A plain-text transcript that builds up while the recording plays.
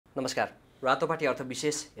नमस्कार। रातोपाटी अर्थ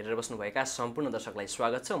विशेष हेरेर बस्नुभएका सम्पूर्ण दर्शकलाई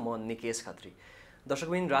स्वागत छ। म निकेश खत्री।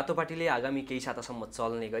 दर्शकबिन, रातोपाटीले आगामी केही सातासम्म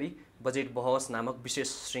चल्ने गरी बजेट बहस नामक विशेष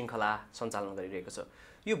श्रृङ्खला सञ्चालन गरिरहेको छ।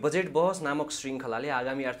 यो बजेट बहस नामक श्रृङ्खलाले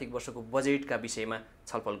आगामी आर्थिक वर्षको बजेटका विषयमा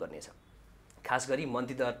छलफल गर्नेछ। खास गरी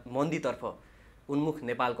मन्दीतर्फ उन्मुख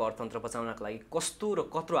नेपालको अर्थतन्त्र बचाउनका लागि कस्तो र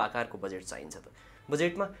कत्रो आकारको बजेट चाहिन्छ त?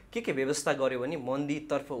 बजेटमा के व्यवस्था गर्यो भने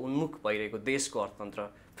मन्दीतर्फ उन्मुख भइरहेको देशको अर्थतन्त्र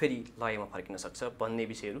फेरि लयमा फर्किन सक्छ भन्ने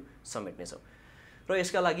विषयहरू समेट्नेछौँ। र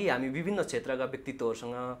यसका लागि हामी विभिन्न क्षेत्रका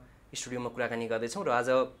व्यक्तित्वहरूसँग स्टुडियोमा कुराकानी गर्दैछौँ। र आज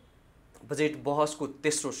बजेट बहसको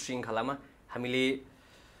तेस्रो श्रृङ्खलामा हामीले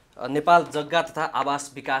नेपाल जग्गा तथा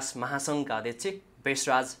आवास विकास महासङ्घका अध्यक्ष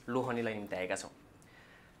भेषराज लोहनीलाई निम्त्याएका छौँ।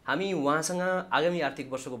 हामी उहाँसँग आगामी आर्थिक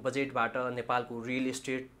वर्षको बजेटबाट नेपालको रियल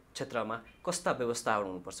इस्टेट क्षेत्रमा कस्ता व्यवस्थाहरू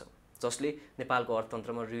हुनुपर्छ जसले नेपालको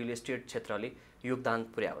अर्थतन्त्रमा रियल इस्टेट क्षेत्रले योगदान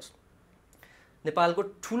पुर्याओस्, नेपालको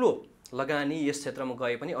ठुलो लगानी यस क्षेत्रमा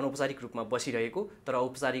गए पनि अनौपचारिक रूपमा बसिरहेको तर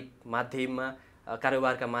औपचारिक माध्यममा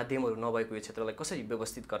कारोबारका माध्यमहरू नभएको यो क्षेत्रलाई कसरी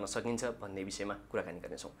व्यवस्थित गर्न सकिन्छ भन्ने विषयमा कुराकानी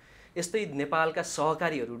गर्नेछौँ। यस्तै नेपालका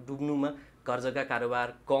सहकारीहरू डुब्नुमा घरजग्गा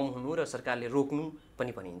कारोबार कम हुनु र सरकारले रोक्नु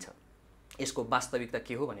पनि भनिन्छ। यसको वास्तविकता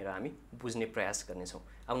के हो भनेर हामी बुझ्ने प्रयास गर्नेछौँ।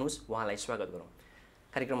 आउनुहोस्, उहाँलाई स्वागत गरौँ।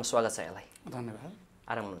 कार्यक्रममा स्वागत छ यहाँलाई। धन्यवाद।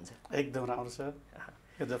 आराम हुनुहुन्छ? एकदम राम्रो छ,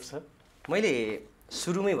 गजब छ। मैले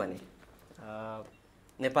सुरुमै भने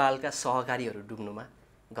नेपालका सहकारीहरू डुब्नुमा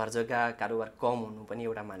घरजग्गा कारोबार कम हुनु पनि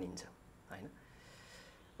एउटा मानिन्छ, होइन?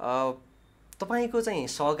 तपाईँको चाहिँ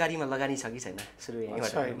सहकारीमा लगानी छ कि छैन? सुरु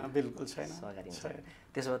यहीँबाट। छैन, बिल्कुल छैन। सहकारीमा छैन।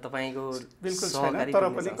 त्यसो भए तपाईँको बिल्कुल छैन। तर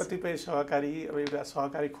पनि कतिपय सहकारी अब एउटा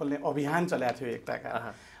सहकारी खोल्ने अभियान चलाएको थियो एकताका।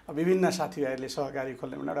 विभिन्न साथीभाइहरूले सहकारी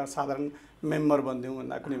खोल्ने भने एउटा साधारण मेम्बर बनिदिउँ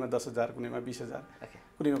भन्दा कुनैमा 10,000, कुनैमा 20,000,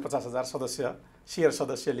 कुनैमा 50,000 सदस्य सेयर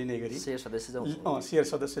सदस्य लिने गरी सेयर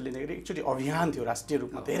सदस्य लिने गरी एकचोटि अभियान थियो राष्ट्रिय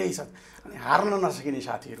रूपमा। धेरै छ अनि हार्न नसकिने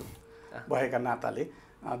साथीहरू भएका नाताले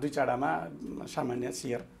दुई चारवटामा सामान्य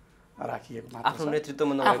सेयर राखिएको मात्र। आफ्नो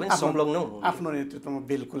नेतृत्वमा नभए पनि संलग्न हुनु? आफ्नो नेतृत्वमा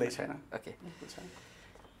बिल्कुलै छैन। ओके।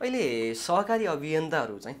 अहिले सहकारी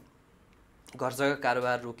अभियन्ताहरू चाहिँ घरजग्गा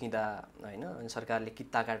कारोबार रोकिँदा, होइन, अनि सरकारले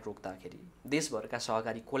किताकाट रोक्दाखेरि देशभरका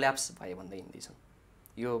सहकारी कोल्याप्स भए भन्दै हिँड्दैछन्।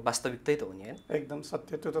 यो वास्तविकतै त हो नि, होइन? एकदम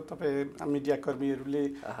सत्य। त्यो त तपाईँ मिडियाकर्मीहरूले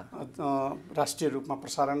राष्ट्रिय रूपमा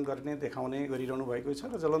प्रसारण गर्ने देखाउने गरिरहनु भएको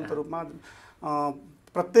छ र ज्वलन्त रूपमा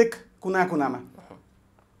प्रत्येक कुना कुनामा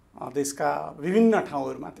देशका विभिन्न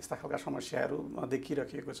ठाउँहरूमा त्यस्ता खालका समस्याहरू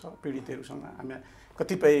देखिरहेको छ। पीडितहरूसँग हामी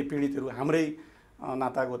कतिपय पीडितहरू हाम्रै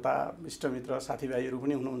नातागोता इष्टमित्र साथीभाइहरू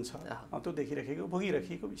पनि हुनुहुन्छ। त्यो देखिराखेको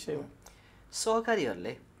भोगिराखेको विषय हो।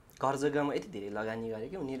 सहकारीहरूले घर जग्गामा यति धेरै लगानी गरे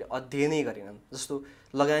कि उनीहरूले अध्ययनै गरेनन्। जस्तो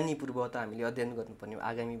लगानी पूर्व त हामीले अध्ययन गर्नुपर्ने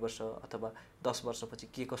आगामी वर्ष अथवा 10 वर्षपछि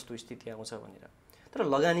के कस्तो स्थिति आउँछ भनेर। तर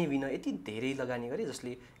लगानी बिना यति धेरै लगानी गरे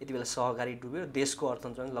जसले यति बेला सहकारी डुब्यो, देशको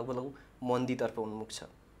अर्थतन्त्र लगभग मन्दीतर्फ उन्मुख छ,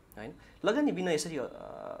 होइन? लगानी बिना यसरी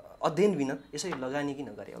अध्ययन बिना यसरी लगानी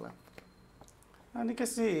किन गरे होला?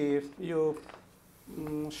 निकेशजी, यो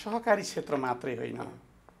सहकारी क्षेत्र मात्रै होइन,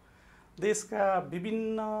 देशका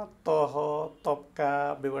विभिन्न तह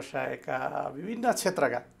तबका व्यवसायका विभिन्न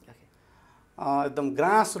क्षेत्रका एकदम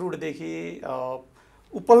ग्रास रुटदेखि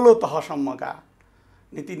उपल्लो तहसम्मका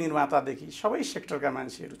नीति निर्मातादेखि सबै सेक्टरका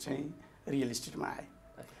मान्छेहरू चाहिँ रियल इस्टेटमा आए।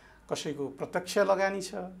 कसैको प्रत्यक्ष लगानी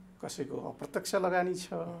छ, कसैको अप्रत्यक्ष लगानी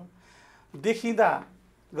छ। देखिँदा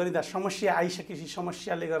गरिँदा समस्या आइसकेपछि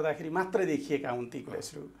समस्याले गर्दाखेरि मात्रै देखिएका हुन् ती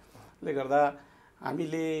कुराहरूले गर्दा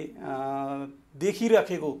हामीले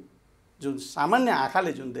देखिराखेको जुन सामान्य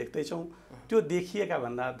आँखाले जुन देख्दैछौँ त्यो देखिएका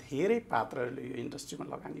भन्दा धेरै पात्रहरूले यो इन्डस्ट्रीमा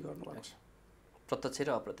लगानी गर्नुभएको छ, प्रत्यक्ष र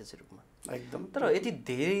अप्रत्यक्ष रूपमा। एकदम। तर यति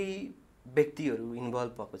धेरै व्यक्तिहरू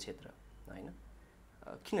इन्भल्भ भएको क्षेत्र, होइन,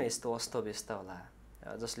 किन यस्तो अस्तव्यस्त होला?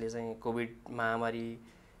 जसले चाहिँ कोभिड महामारी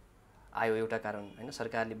आयो एउटा कारण, होइन?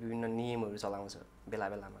 सरकारले विभिन्न नियमहरू चलाउँछ, बेला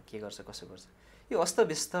बेलामा के गर्छ कसो गर्छ। यो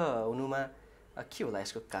अस्तव्यस्त हुनुमा के होला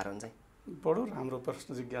यसको कारण चाहिँ? बडो राम्रो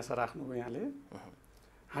प्रश्न जिज्ञासा राख्नुभयो यहाँले।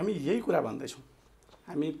 हामी यही कुरा भन्दैछौँ।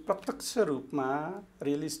 हामी प्रत्यक्ष रूपमा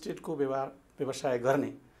रियल इस्टेटको व्यवसाय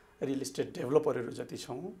गर्ने रियल इस्टेट डेभलपरहरू जति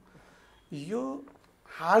छौँ, यो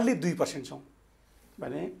हार्डली 2% छौँ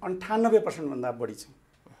भने 98%भन्दा बढी चाहिँ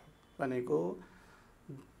भनेको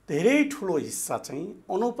धेरै ठुलो हिस्सा चाहिँ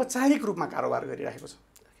अनौपचारिक रूपमा कारोबार गरिरहेको छ।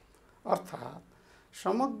 अर्थात्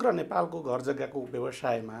समग्र नेपालको घर जग्गाको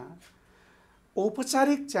व्यवसायमा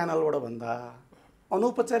औपचारिक च्यानलबाट भन्दा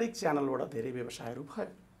अनौपचारिक च्यानलबाट धेरै व्यवसायहरू भयो।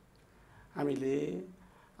 हामीले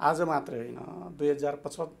आज मात्रै होइन,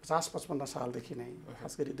 2050-55 सालदेखि नै,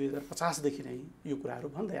 खास गरी 2050देखि नै यो कुराहरू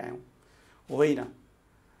भन्दै आयौँ। होइन,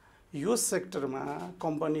 यो सेक्टरमा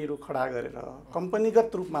कम्पनीहरू खडा गरेर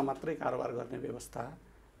कम्पनीगत रूपमा मात्रै कारोबार गर्ने व्यवस्था,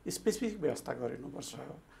 स्पेसिफिक व्यवस्था गरिनुपर्छ।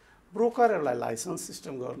 ब्रोकरहरूलाई लाइसेन्स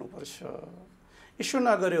सिस्टम गर्नुपर्छ। यसो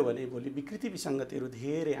नगर्यो भने भोलि विकृति विसङ्गतिहरू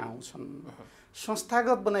धेरै आउँछन्।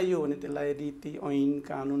 संस्थागत बनाइयो भने त्यसलाई रीति ऐन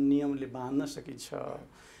कानुन नियमले बाँध्न सकिन्छ।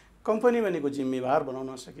 कम्पनी भनेको जिम्मेवार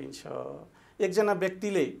बनाउन सकिन्छ। एकजना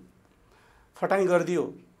व्यक्तिले फटाङ गरिदियो,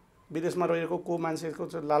 विदेशमा रहेको को मान्छेको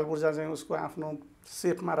लाल पूर्जा चाहिँ उसको आफ्नो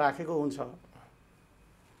सेफमा राखेको हुन्छ,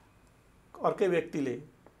 अर्कै व्यक्तिले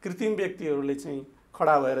कृत्रिम व्यक्तिहरूले चाहिँ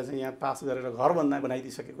खडा भएर चाहिँ यहाँ पास गरेर घर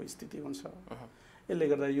बनाइदिइसकेको स्थिति हुन्छ। यसले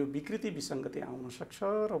गर्दा यो विकृति विसङ्गति आउन सक्छ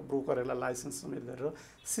र ब्रोकरहरूलाई लाइसेन्स समेत गरेर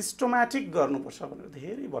सिस्टमेटिक गर्नुपर्छ भनेर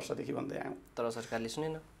धेरै वर्षदेखि भन्दै आयौँ। तर सरकारले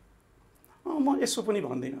सुनेन। म यसो पनि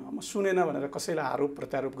भन्दिनँ, म सुनेन भनेर कसैलाई आरोप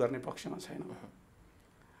प्रत्यारोप गर्ने पक्षमा छैन।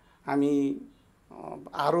 हामी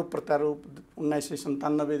आरोप प्रत्यारोप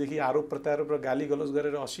 1997देखि आरोप प्रत्यारोप र गाली गलोज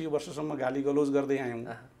गरेर 80 वर्षसम्म गाली गलोज गर्दै आयौँ।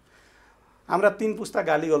 हाम्रा 3 पुस्ता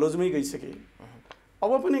गाली गलोजमै गइसके।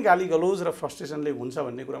 अब पनि गाली गलोज र फ्रस्ट्रेसनले हुन्छ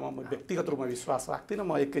भन्ने कुरामा म व्यक्तिगत रूपमा विश्वास राख्दिनँ।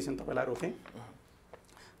 म एकैछिन तपाईँलाई रोकेँ।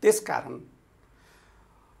 त्यसकारण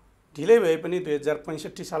ढिलै भए पनि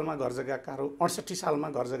 2065 सालमा घर जग्गा 68 सालमा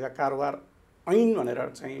घर जग्गा कारोबार ऐन भनेर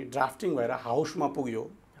चाहिँ ड्राफ्टिङ भएर हाउसमा पुग्यो।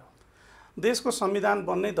 देशको संविधान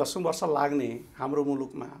बन्नै 10औं वर्ष लाग्ने हाम्रो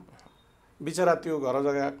मुलुकमा बिचरा त्यो घर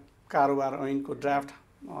जग्गा कारोबार ऐनको ड्राफ्ट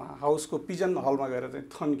हाउसको पिजन हलमा गएर चाहिँ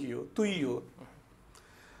थन्कियो, तुइयो।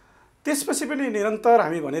 त्यसपछि पनि निरन्तर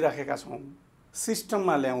हामी भनिराखेका छौँ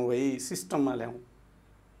सिस्टममा ल्याउँ भाइ, सिस्टममा ल्याउँ।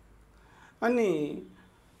 अनि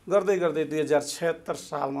गर्दै गर्दै 2076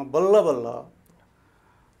 सालमा बल्ल बल्ल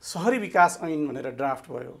सहरी विकास ऐन भनेर ड्राफ्ट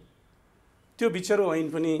भयो। त्यो बिचरो ऐन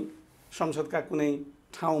पनि संसदका कुनै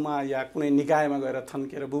ठाउँमा या कुनै निकायमा गएर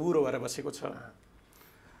थन्केर बुबुरो भएर बसेको छ।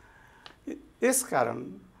 यसकारण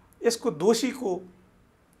यसको दोषीको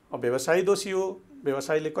व्यवसायी दोषी हो।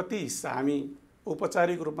 व्यवसायीले कति हिस्सा, हामी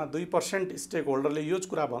औपचारिक रूपमा 2% स्टेक होल्डरले यो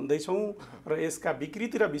कुरा भन्दैछौँ र यसका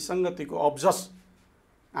विकृति र विसङ्गतिको अब्जस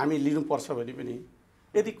हामी लिनुपर्छ भने पनि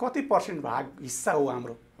यदि कति % भाग हिस्सा हो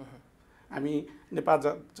हाम्रो, हामी नेपाल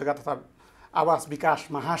जग्गा तथा आवास विकास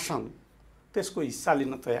महासङ्घ त्यसको हिस्सा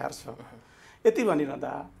लिन तयार छ। यति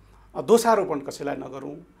भनिरहँदा दोषारोपण कसैलाई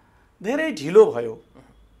नगरौँ। धेरै ढिलो भयो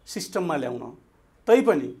सिस्टममा ल्याउन,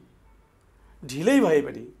 तैपनि ढिलै भए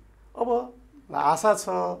पनि अब आशा छ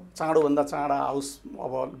चाँडोभन्दा चाँडो हाउस,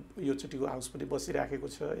 अब यो चोटिको हाउस पनि बसिराखेको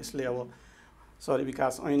छ। यसले अब सहरी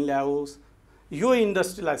विकास ऐन ल्याओस्, यो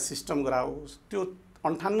इन्डस्ट्रीलाई सिस्टम गराओस्, त्यो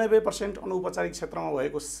 98% अनौपचारिक क्षेत्रमा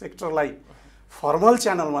भएको सेक्टरलाई फर्मल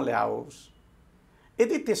च्यानलमा ल्याओस्।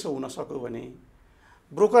 यदि त्यसो हुन सक्यो भने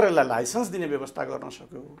ब्रोकरहरूलाई लाइसेन्स दिने व्यवस्था गर्न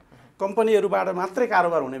सक्यो, कम्पनीहरूबाट मात्रै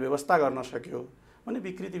कारोबार हुने व्यवस्था गर्न सक्यो भने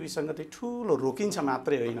विकृति विसङ्गति ठुलो रोकिन्छ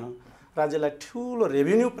मात्रै होइन, राज्यलाई ठुलो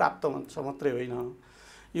रेभिन्यू प्राप्त हुन्छ मात्रै होइन।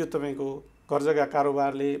 यो तपाईँको घर जग्गा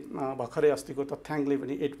कारोबारले भर्खरै अस्तिको तथ्याङ्कले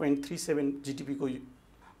पनि 8.37 जिडिपीको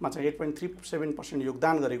मा चाहिँ 8.37%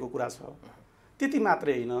 योगदान गरेको कुरा छ। त्यति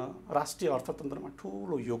मात्रै होइन, राष्ट्रिय अर्थतन्त्रमा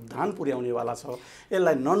ठुलो योगदान पुर्याउनेवाला छ।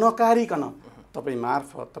 यसलाई ननकारिकन तपाईँ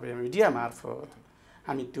मार्फत, तपाईँ मिडिया मार्फत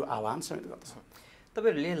हामी त्यो आह्वान समेत गर्दछौँ।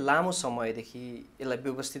 तपाईँहरूले लामो समयदेखि यसलाई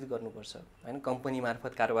व्यवस्थित गर्नुपर्छ होइन, कम्पनी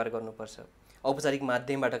मार्फत कारोबार गर्नुपर्छ, औपचारिक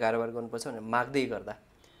माध्यमबाट कारोबार गर्नुपर्छ भनेर माग्दै गर्दा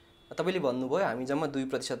तपाईँले भन्नुभयो हामी जम्मा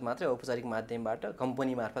 2% मात्रै औपचारिक माध्यमबाट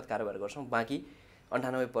कम्पनी मार्फत कारोबार गर्छौँ, बाँकी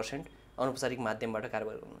 98% अनौपचारिक माध्यमबाट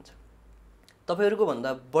कारोबार गर्नुहुन्छ। तपाईँहरूको भन्दा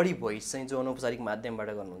बढी भोइस चाहिँ जो अनौपचारिक माध्यमबाट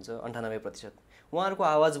गर्नुहुन्छ 98%, उहाँहरूको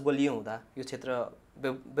आवाज बलियो हुँदा यो क्षेत्र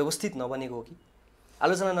व्यवस्थित नबनेको हो कि?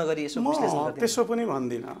 आलोचना नगरी यसो विश्लेषण गर्दिनु। त्यसो पनि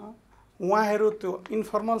भन्दिनँ। उहाँहरू त्यो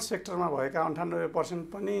इन्फर्मल सेक्टरमा भएका 98%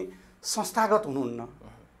 पनि संस्थागत हुनुहुन्न।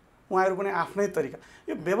 उहाँहरू पनि आफ्नै तरिका,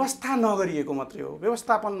 यो व्यवस्था नगरिएको मात्रै हो,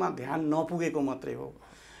 व्यवस्थापनमा ध्यान नपुगेको मात्रै हो।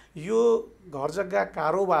 यो घर जग्गा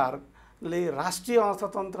कारोबारले राष्ट्रिय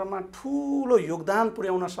अर्थतन्त्रमा ठुलो योगदान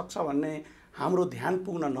पुर्याउन सक्छ भन्ने हाम्रो ध्यान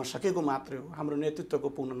पुग्न नसकेको मात्रै हो, हाम्रो नेतृत्वको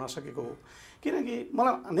पुग्न नसकेको हो। किनकि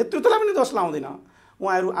मलाई नेतृत्वलाई पनि दोष लाउँदिनँ,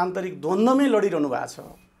 उहाँहरू आन्तरिक द्वन्द्वमै लडिरहनु भएको छ।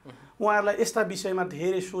 उहाँहरूलाई यस्ता विषयमा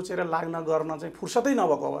धेरै सोचेर लाग्न गर्न चाहिँ फुर्सदै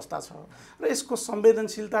नभएको अवस्था छ र यसको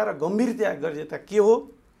संवेदनशीलता र गम्भीरता के हो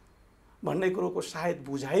भन्ने कुरोको सायद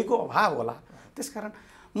बुझाइको अभाव होला। त्यसकारण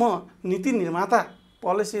म नीति निर्माता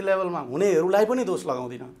पोलिसी लेभलमा हुनेहरूलाई पनि दोष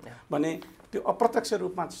लगाउँदिनँ भने त्यो अप्रत्यक्ष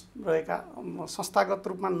रूपमा रहेका, संस्थागत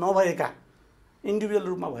रूपमा नभएका, इन्डिभिजुअल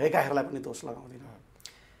रूपमा भएकाहरूलाई पनि दोष लगाउँदिनँ।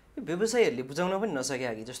 व्यवसायीहरूले बुझाउन पनि नसके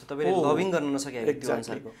कि जस्तो तपाईँले लबिङ गर्न नसके त्यो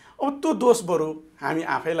अनुसारको अब त्यो दोष बरु हामी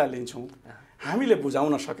आफैलाई लिन्छौँ। हामीले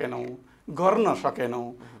बुझाउन सकेनौँ, गर्न सकेनौँ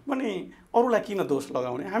भने अरूलाई किन दोष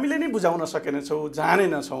लगाउने? हामीले नै बुझाउन सकेनछौँ,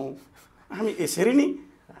 जानेनछौँ, हामी यसरी नै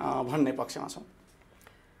भन्ने पक्षमा छौँ।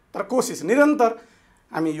 तर कोसिस निरन्तर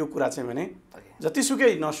हामी यो कुरा चाहिँ भने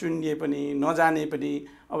जतिसुकै नसुनिए पनि नजाने पनि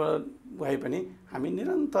अब भए पनि हामी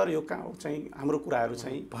निरन्तर यो चाहिँ हाम्रो कुराहरू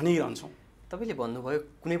चाहिँ भनिरहन्छौँ। तपाईँले भन्नुभयो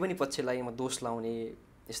कुनै पनि पक्षलाई म दोष लाउने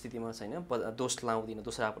स्थितिमा छैन, दोष लाउँदिनँ,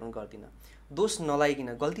 दोषारोपण गर्दिनँ। दोष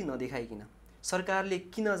नलाइकन, गल्ती नदेखाइकन सरकारले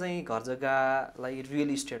किन चाहिँ घर जग्गालाई, रियल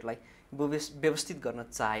इस्टेटलाई व्यवस्थित गर्न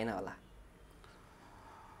चाहेन होला?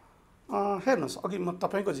 हेर्नुहोस्, अघि म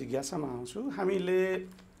तपाईँको जिज्ञासामा आउँछु। हामीले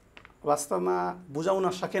वास्तवमा बुझाउन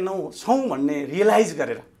छौँ भन्ने रियलाइज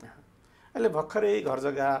गरेर अहिले भर्खरै घर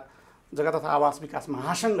जग्गा तथा आवास विकास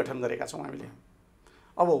महासङ्गठन गरेका छौँ हामीले।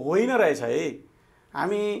 अब होइन रहेछ है,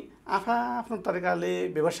 हामी आफ्नो तरिकाले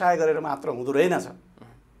व्यवसाय गरेर मात्र हुँदो रहेनछ,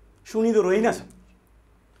 सुनिँदो रहेनछ।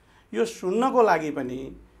 यो सुन्नको लागि पनि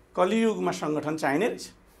कलियुगमा सङ्गठन चाहिने रहेछ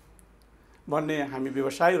भन्ने हामी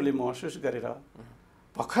व्यवसायीहरूले महसुस गरेर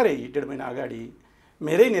भर्खरै 1.5 महिना अगाडि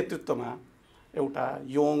मेरै नेतृत्वमा एउटा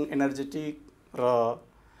यङ, एनर्जेटिक र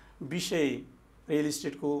विषय रियल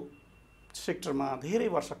इस्टेटको सेक्टरमा धेरै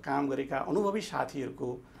वर्ष काम गरेका अनुभवी साथीहरूको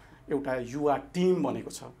एउटा युवा टिम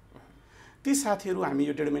बनेको छ। ती साथीहरू हामी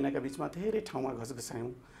यो 1.5 महिनाका बिचमा धेरै ठाउँमा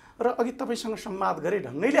घसघसायौँ र अघि तपाईँसँग संवाद गरे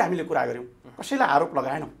ढङ्गैले हामीले कुरा गऱ्यौँ, कसैलाई आरोप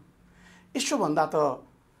लगाएनौँ। यसो भन्दा त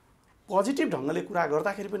पोजिटिभ ढङ्गले कुरा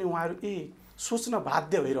गर्दाखेरि पनि उहाँहरू सोच्न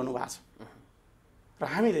बाध्य भइरहनु भएको छ र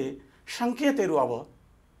हामीले सङ्केतहरू अब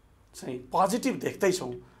चाहिँ पोजिटिभ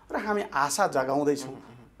देख्दैछौँ र हामी आशा जगाउँदैछौँ,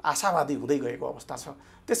 आशावादी हुँदै गएको अवस्था छ।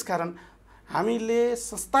 त्यसकारण हामीले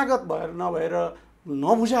संस्थागत भएर नभएर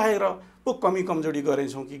नबुझाएर पो कमी कमजोरी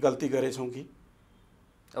गरेछौँ कि गल्ती गरेछौँ कि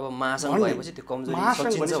अब महासङ्घ भएपछि त्यो कमजोरी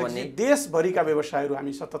सचिन्छ भन्ने देशभरिका व्यवसायहरू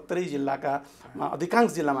हामी 77 जिल्लाका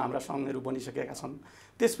अधिकांश जिल्लामा हाम्रा सङ्घहरू बनिसकेका छन्।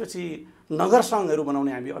 त्यसपछि नगर सङ्घहरू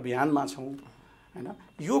बनाउने हामी अभियानमा छौँ हैन।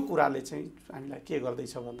 यो कुराले चाहिँ हामीलाई के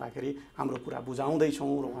गर्दैछ भन्दाखेरि हाम्रो कुरा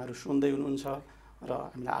बुझाउँदैछौँ र उहाँहरू सुन्दै हुनुहुन्छ र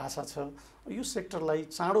हामीलाई आशा छ यो सेक्टरलाई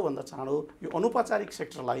चाँडोभन्दा चाँडो यो अनौपचारिक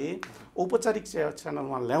सेक्टरलाई औपचारिक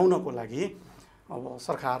च्यानलमा ल्याउनको लागि अब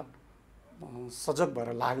सरकार सजग भएर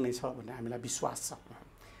लाग्नेछ भन्ने हामीलाई विश्वास छ।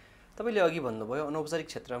 तपाईँले अघि भन्नुभयो अनौपचारिक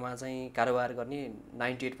क्षेत्रमा चाहिँ कारोबार गर्ने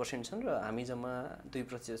 98% छन् र हामी जम्मा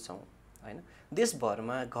 2% छौँ हैन।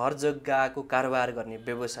 देशभरमा घर जग्गाको कारोबार गर्ने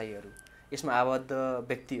व्यवसायीहरू, यसमा आबद्ध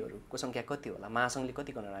व्यक्तिहरूको सङ्ख्या कति होला? महासङ्घले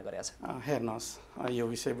कति गणना गरेको छ? हेर्नुहोस्, यो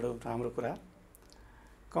विषय बडो राम्रो कुरा।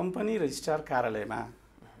 कम्पनी रजिस्ट्रार कार्यालयमा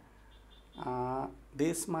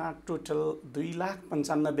देशमा टोटल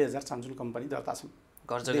 2,95,000 सानोजुन कम्पनी दर्ता छन्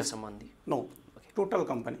घर जग्गा सम्बन्धी। Total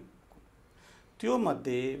company. त्यो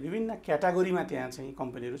मध्ये विभिन्न क्याटेगोरीमा त्यहाँ चाहिँ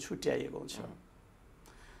कम्पनीहरू छुट्याइएको हुन्छ।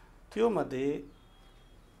 त्यो मध्ये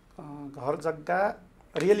घर जग्गा,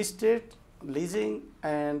 real estate, लिजिङ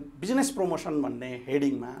and business promotion भन्ने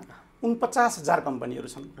हेडिङमा 49,000 कम्पनीहरू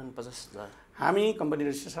छन्। 49,000 हामी कम्पनी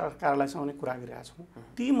रजिस्ट्रार कार्यालयसँग पनि कुरा गरिरहेका छौँ।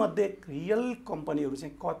 तीमध्ये रियल कम्पनीहरू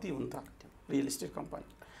चाहिँ कति हुन् त? रियल इस्टेट कम्पनी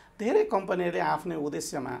धेरै कम्पनीहरूले आफ्नै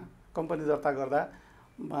उद्देश्यमा कम्पनी दर्ता गर्दा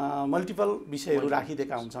मल्टिपल विषयहरू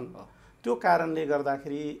राखिदिएका हुन्छन्। त्यो कारणले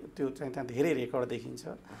गर्दाखेरि त्यो चाहिँ त्यहाँ धेरै रेकर्ड देखिन्छ।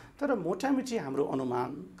 तर मोटामोटी हाम्रो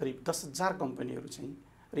अनुमान करिब 10,000 कम्पनीहरू चाहिँ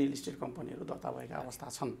रियल इस्टेट कम्पनीहरू दर्ता भएका अवस्था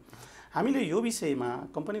छन्। हामीले यो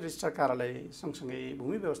विषयमा कम्पनी रजिस्ट्रार कार्यालय सँगसँगै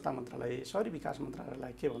भूमि व्यवस्था मन्त्रालय, शहरी विकास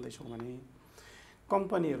मन्त्रालयलाई के भन्दैछौँ भने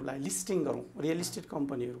कम्पनीहरूलाई लिस्टिङ गरौँ, रियल इस्टेट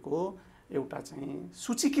कम्पनीहरूको एउटा चाहिँ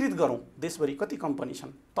सूचीकृत गरौँ। देशभरि कति कम्पनी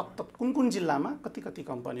छन्, कुन जिल्लामा कति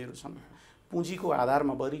कम्पनीहरू छन्, पुँजीको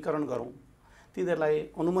आधारमा वर्गीकरण गरौँ,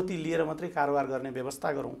 तिनीहरूलाई अनुमति लिएर मात्रै कारोबार गर्ने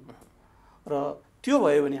व्यवस्था गरौँ र त्यो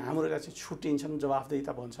भयो भने हाम्रोलाई चाहिँ छुट्टिन्छन्,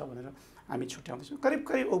 जवाफदेहिता भन्छ भनेर हामी छुट्याउँदैछौँ।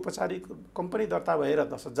 करिब औपचारिक कम्पनी दर्ता भएर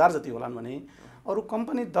 10,000 जति होलान् भने अरू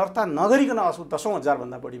कम्पनी दर्ता नगरिकन 10,000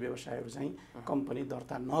 भन्दा बढी व्यवसायहरू चाहिँ कम्पनी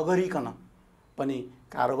दर्ता नगरिकन पनि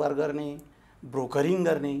कारोबार गर्ने, ब्रोकरिङ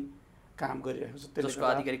गर्ने काम गरिरहेको छ। त्यसको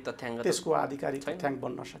आधिकारिक तथ्याङ्क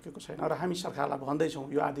बन्न सकेको छैन र हामी सरकारलाई भन्दैछौँ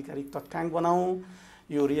यो आधिकारिक तथ्याङ्क बनाऊ,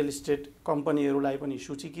 यो रियल इस्टेट कम्पनीहरूलाई पनि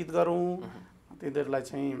सूचीकृत गरौँ, तिनीहरूलाई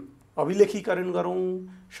चाहिँ अभिलेखीकरण गरौँ,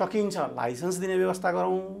 सकिन्छ लाइसेन्स दिने व्यवस्था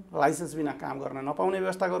गरौँ, लाइसेन्स बिना काम गर्न नपाउने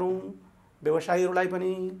व्यवस्था गरौँ, व्यवसायीहरूलाई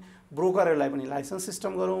पनि, ब्रोकरहरूलाई पनि लाइसेन्स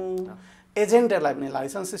सिस्टम गरौँ, एजेन्टहरूलाई पनि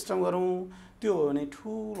लाइसेन्स सिस्टम गरौँ। त्यो हो भने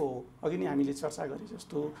ठुलो अघि नै हामीले चर्चा गरे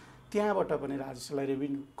जस्तो त्यहाँबाट पनि राजस्वलाई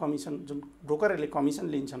रेभिन्यू कमिसन, जुन ब्रोकरहरूले कमिसन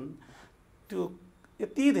लिन्छन्, त्यो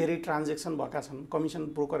यति धेरै ट्रान्जेक्सन भएका छन्,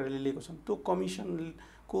 कमिसन ब्रोकरहरूले लिएको छन्, त्यो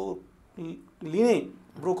कमिसनको लिने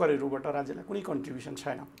ब्रोकरहरूबाट राज्यलाई कुनै कन्ट्रिब्युसन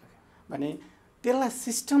छैन भने त्यसलाई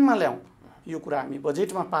सिस्टममा ल्याउँ, यो कुरा हामी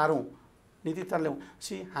बजेटमा पारौँ, नीति तय ल्याउँ।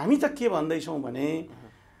 हामी त के भन्दैछौँ भने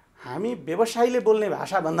हामी व्यवसायीले बोल्ने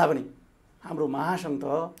भाषा भन्दा पनि हाम्रो महासङ्घ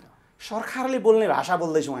त सरकारले बोल्ने भाषा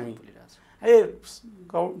बोल्दैछौँ। हामी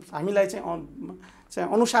हामीलाई चाहिँ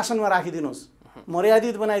अनुशासनमा राखिदिनुहोस्,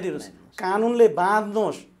 मर्यादित बनाइदिनुहोस्, कानुनले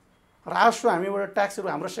बाँध्नुहोस्, राजस्व हामीबाट ट्याक्सहरू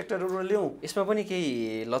हाम्रो सेक्टरहरू ल्याउँ। यसमा पनि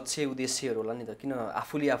केही लक्ष्य उद्देश्यहरू होला नि त, किन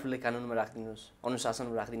आफूले कानुनमा राखिदिनुहोस्,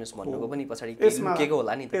 अनुशासनमा राखिदिनुहोस् भन्नुको पनि पछाडि केको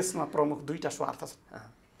होला नि त। यसमा प्रमुख दुईटा स्वार्थ छ।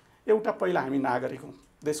 एउटा, पहिला हामी नागरिक हौँ,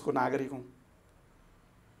 देशको नागरिक हौँ,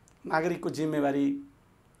 नागरिकको जिम्मेवारी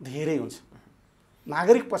धेरै हुन्छ।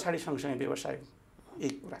 नागरिक पछाडि सँगसँगै व्यवसाय हो,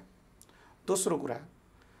 एक कुरा। दोस्रो कुरा,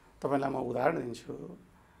 तपाईँलाई म उदाहरण दिन्छु।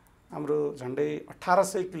 हाम्रो झन्डै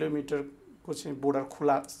 1800 किलोमिटरको चाहिँ बोर्डर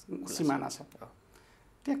खुला सिमाना छ।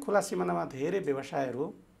 त्यहाँ खुला सिमानामा धेरै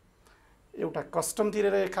व्यवसायहरू एउटा कस्टम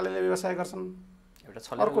तिरेर एकाले व्यवसाय गर्छन्,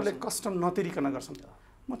 अर्कोले कस्टम नतिरिकन गर्छन्।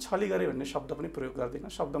 म छली गरेँ भन्ने शब्द पनि प्रयोग गर्दिनँ,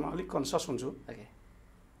 शब्दमा अलिक कन्सियस हुन्छु।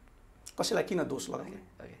 कसैलाई किन दोष लगाउने,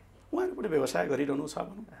 उहाँहरू पनि व्यवसाय गरिरहनु छ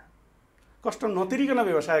भनौँ, कस्टम नतिरिकन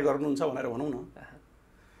व्यवसाय गर्नुहुन्छ भनेर भनौँ न।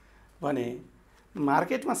 भने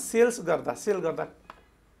मार्केटमा सेल गर्दा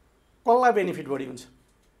कसलाई बेनिफिट बढी हुन्छ,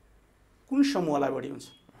 कुन समूहलाई बढी हुन्छ?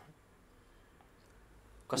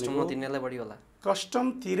 कस्टम नतिर्नेलाई बढी होला।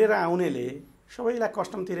 कस्टम तिरेर आउनेले सबैलाई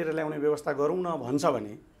कस्टम तिरेर ल्याउने व्यवस्था गरौँ न भन्छ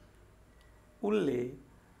भने उसले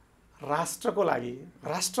राष्ट्रको लागि,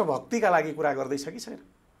 राष्ट्रभक्तिका लागि कुरा गर्दैछ कि छैन?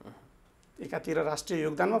 एकातिर राष्ट्रिय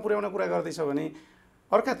योगदानमा पुर्याउने कुरा गर्दैछ भने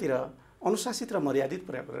अर्कातिर अनुशासित र मर्यादित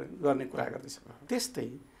गर्ने कुरा गर्दैछ। त्यस्तै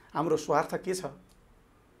हाम्रो स्वार्थ के छ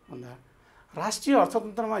भन्दा राष्ट्रिय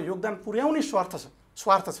अर्थतन्त्रमा योगदान पुर्याउने स्वार्थ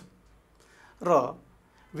छ र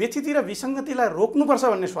व्यथिति र विसङ्गतिलाई रोक्नुपर्छ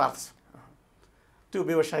भन्ने स्वार्थ छ। त्यो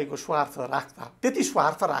व्यवसायको स्वार्थ राख्दा, त्यति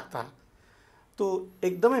स्वार्थ राख्दा त्यो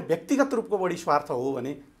एकदमै व्यक्तिगत रूपको बढी स्वार्थ हो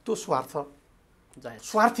भने त्यो स्वार्थ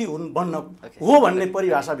स्वार्थी बन्न हो भन्ने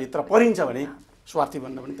परिभाषाभित्र परिन्छ भने स्वार्थी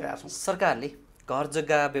बन्न पनि तयार छौँ। सरकारले घर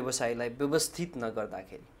जग्गा व्यवसायलाई व्यवस्थित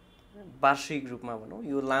नगर्दाखेरि वार्षिक रूपमा भनौँ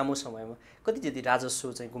यो लामो समयमा कति जति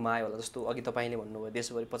राजस्व चाहिँ गुमायो होला? जस्तो अघि तपाईँले भन्नुभयो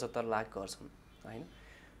देशभरि 75 लाख घर छन् होइन,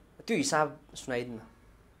 त्यो हिसाब सुनाइदिनु।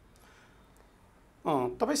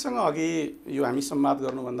 तपाईँसँग अघि यो हामी संवाद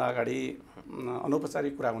गर्नुभन्दा अगाडि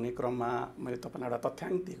अनौपचारिक कुरा हुने क्रममा मैले तपाईँलाई एउटा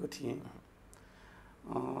तथ्याङ्क दिएको थिएँ।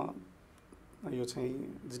 यो चाहिँ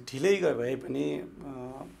ढिलै भए पनि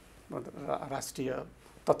राष्ट्रिय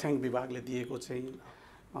तथ्याङ्क विभागले दिएको चाहिँ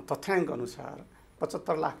तथ्याङ्क अनुसार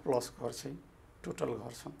 75 लाख प्लस घर चाहिँ टोटल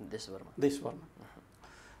घर छन् देशभरमा।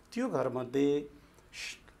 त्यो घरमध्ये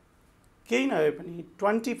केही नभए पनि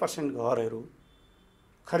 20% घरहरू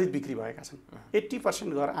खरिद बिक्री भएका छन्।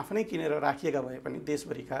 80% घर आफ्नै किनेर राखिएका भए पनि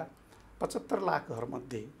देशभरिका 75 लाख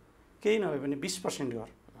घरमध्ये केही नभए पनि 20% घर,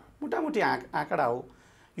 मोटामोटी आँकडा हो।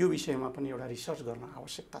 यो विषयमा पनि एउटा रिसर्च गर्न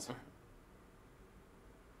आवश्यकता छ।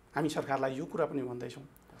 हामी सरकारलाई यो कुरा पनि भन्दैछौँ,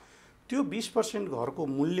 त्यो 20% घरको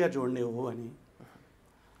मूल्य जोड्ने हो भने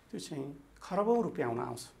त्यो चाहिँ खरबौँ रुपियाँ आउन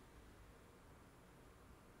आउँछ।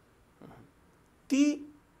 ती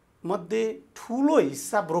मध्ये ठुलो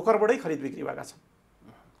हिस्सा ब्रोकरबाटै खरिद बिक्री भएका छन्।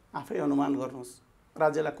 आफै अनुमान गर्नुहोस्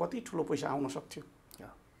राज्यलाई कति ठुलो पैसा आउन सक्थ्यो।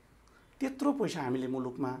 त्यत्रो पैसा हामीले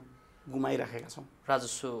मुलुकमा गुमाइराखेका छौँ।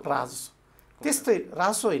 राजस्व त्यस्तै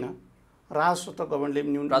राजस्व होइन, राजस्व त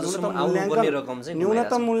गभर्नमेन्टले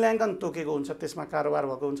न्यूनतम मूल्याङ्कन तोकेको हुन्छ, त्यसमा कारोबार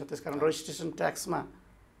भएको हुन्छ, त्यसकारण रजिस्ट्रेसन ट्याक्समा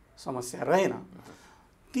समस्या रहेन।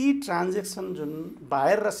 ती ट्रान्जेक्सन जुन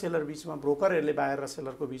बायर र सेलर बिचमा, ब्रोकरहरूले बायर र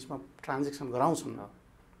सेलरको बिचमा ट्रान्जेक्सन गराउँछन्,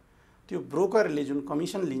 त्यो ब्रोकरले जुन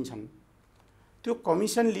कमिसन लिन्छन्, त्यो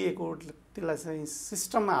कमिसन लिएको त्यसलाई चाहिँ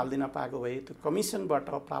सिस्टममा हालिदिन पाएको भए, त्यो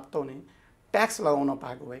कमिसनबाट प्राप्त हुने ट्याक्स लगाउन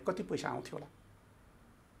पाएको भए कति पैसा आउँथ्यो होला?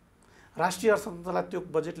 राष्ट्रिय अर्थतन्त्रलाई त्यो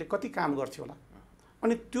बजेटले कति काम गर्थ्यो होला?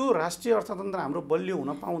 अनि त्यो राष्ट्रिय अर्थतन्त्र हाम्रो बलियो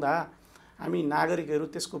हुन पाउँदा हामी नागरिकहरू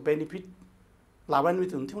त्यसको बेनिफिट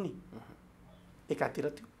लाभान्वित हुन्थ्यौँ नि। एकातिर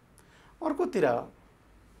त्यो, अर्कोतिर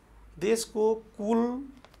देशको कुल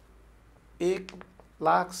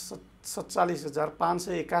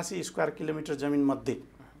 1,47,581 स्क्वायर किलोमिटर जमिन मध्ये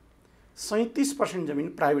 37%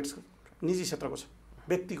 जमिन प्राइभेट छ, निजी क्षेत्रको छ,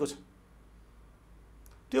 व्यक्तिको छ।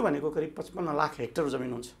 त्यो भनेको करिब 55 लाख हेक्टर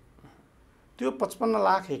जमिन हुन्छ। त्यो 55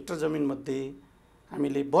 लाख हेक्टर जमिन मध्ये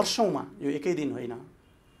हामीले वर्षौंमा, यो एकै दिन होइन,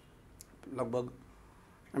 लगभग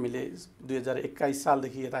हामीले 2021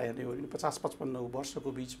 सालदेखि यता हेर्ने हो भने 50-55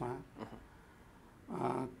 वर्षको बिचमा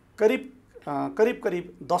करिब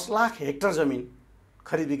 10 लाख हेक्टर जमिन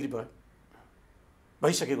खरिद बिक्री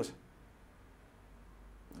भइसकेको छ।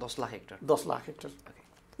 10 लाख हेक्टर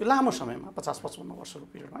यो लामो समयमा 50-55 वर्षको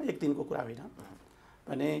पिरियडमा, एक दिनको कुरा होइन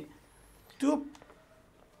भने त्यो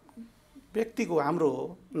व्यक्तिको,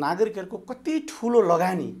 हाम्रो नागरिकहरूको कति ठुलो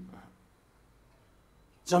लगानी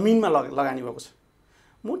जमिनमा लगानी भएको छ।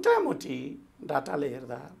 मोटामोटी डाटाले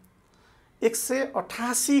हेर्दा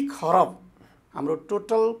 188 खरब हाम्रो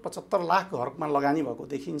टोटल 75 लाख घरमा लगानी भएको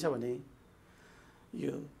देखिन्छ भने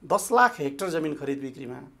यो 10 लाख हेक्टर जमिन खरिद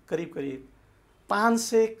बिक्रीमा करिब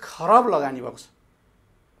 500 खरब लगानी भएको छ।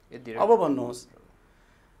 अब भन्नुहोस्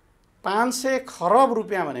 500 खरब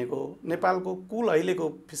रुपियाँ भनेको नेपालको कुल अहिलेको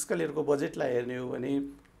फिस्कल इयरको बजेटलाई हेर्ने हो भने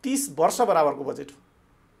 30 वर्ष बराबरको बजेट हो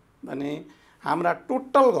भने हाम्रा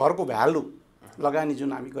टोटल घरको भ्यालु लगानी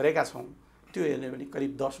जुन हामी गरेका छौँ त्यो हेर्ने हो भने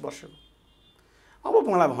करिब 10 वर्षको। अब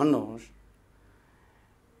मलाई भन्नुहोस्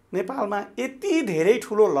नेपालमा यति धेरै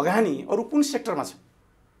ठुलो लगानी अरू कुन सेक्टरमा छ?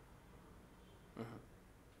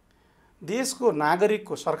 देशको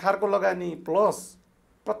नागरिकको सरकारको लगानी प्लस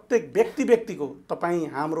प्रत्येक व्यक्तिको तपाईँ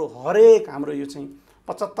हाम्रो हरेक हाम्रो यो चाहिँ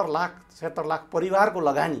 75 लाख 76 लाख परिवारको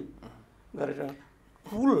लगानी गरेर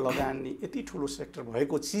कुल लगानी यति ठुलो सेक्टर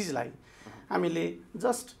भएको चिजलाई हामीले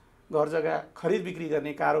जस्ट घर जग्गा खरिद बिक्री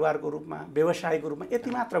गर्ने कारोबारको रूपमा व्यवसायको रूपमा यति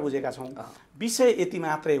मात्र बुझेका छौँ। विषय यति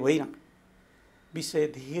मात्रै होइन, विषय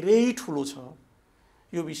धेरै ठुलो छ।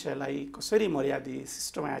 यो विषयलाई कसरी मर्यादित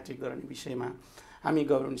सिस्टमेटिक गर्ने विषयमा हामी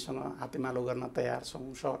गभर्मेन्टसँग हातेमालो गर्न तयार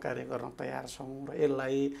छौँ, सहकार्य गर्न तयार छौँ र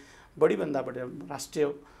यसलाई बढीभन्दा बढी राष्ट्रिय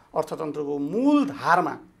अर्थतन्त्रको मूल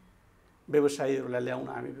धारमा व्यवसायीहरूलाई ल्याउन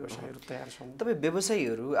हामी व्यवसायीहरू तयार छौँ। तपाईँ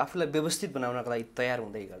व्यवसायीहरू आफूलाई व्यवस्थित बनाउनका लागि तयार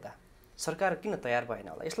हुँदै गर्दा सरकार किन तयार भएन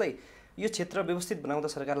होला? यसलाई यो क्षेत्र व्यवस्थित बनाउँदा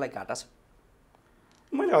सरकारलाई घाटा छ?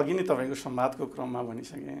 मैले अघि नै तपाईँको संवादको क्रममा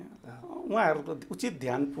भनिसकेँ, उहाँहरूको उचित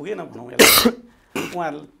ध्यान पुगेन भनौँ, यसलाई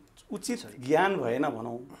उहाँहरू उचित ज्ञान भएन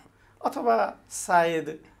भनौँ, अथवा सायद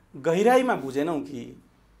गहिराइमा बुझेनौँ कि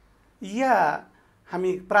या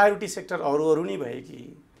हामी प्रायोरिटी सेक्टर अरू नै भए कि।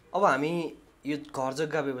 अब हामी यो घर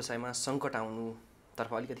जग्गा व्यवसायमा सङ्कट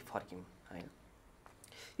आउनुतर्फ अलिकति फर्क्यौँ होइन?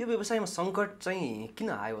 यो व्यवसायमा सङ्कट चाहिँ किन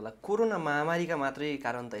आयो होला? कोरोना महामारीका मात्रै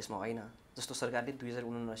कारण त यसमा होइन। जस्तो सरकारले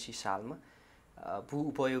 2079 सालमा भू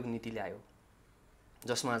उपयोग नीति ल्यायो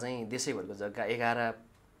जसमा चाहिँ देशैभरको जग्गा 11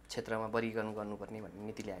 क्षेत्रमा वर्गीकरण गर्नुपर्ने भन्ने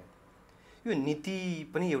नीति ल्यायो। यो नीति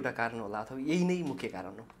पनि एउटा कारण होला अथवा यही नै मुख्य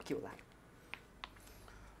कारण हो के होला?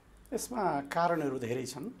 यसमा कारणहरू धेरै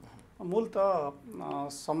छन्। मूलत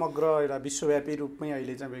समग्र एउटा विश्वव्यापी रूपमै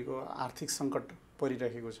अहिले चाहिँ भएको आर्थिक सङ्कट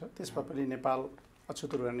परिरहेको छ। त्यसमा पनि नेपाल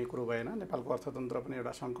अछुतो गर्ने कुरो भएन। नेपालको अर्थतन्त्र पनि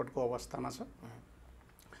एउटा सङ्कटको अवस्थामा छ।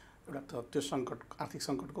 एउटा त त्यो सङ्कट आर्थिक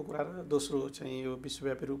सङ्कटको कुरा र दोस्रो चाहिँ यो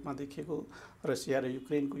विश्वव्यापी रूपमा देखिएको रसिया र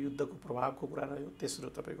युक्रेनको युद्धको प्रभावको कुरा रह्यो। तेस्रो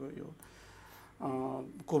तपाईँको यो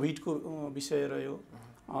कोभिडको विषय रह्यो।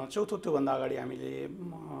 चौथो त्योभन्दा अगाडि हामीले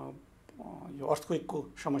यो अर्थक्वेकको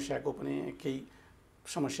समस्याको पनि केही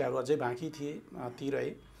समस्याहरू अझै बाँकी थिए ती रहे।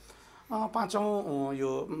 पाँचौँ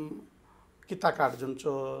यो किताकाट जुन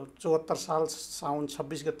 74 साल साउन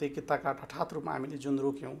 26 गते किताकाट हठात रूपमा हामीले जुन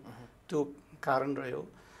रोक्यौँ त्यो कारण रह्यो।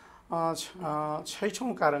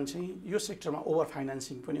 छैठौँ कारण चाहिँ यो सेक्टरमा ओभर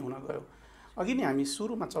फाइनेन्सिङ पनि हुन गयो। अघि नै हामी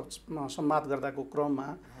सुरुमा संवाद गर्दाको क्रममा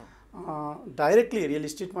डाइरेक्टली रियल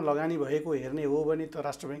इस्टेटमा लगानी भएको हेर्ने हो भने त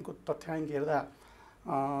राष्ट्र ब्याङ्कको तथ्याङ्क हेर्दा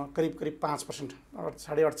करिब 5%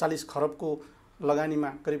 48 खरबको लगानीमा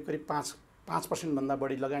करिब 5% भन्दा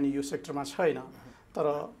बढी लगानी यो सेक्टरमा छैन। तर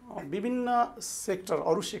विभिन्न सेक्टर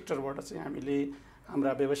अरू सेक्टरबाट चाहिँ हामीले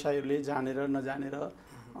हाम्रा व्यवसायीहरूले जानेर नजानेर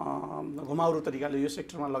घुमाउरो तरिकाले यो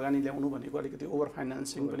सेक्टरमा लगानी ल्याउनु भनेको अलिकति ओभर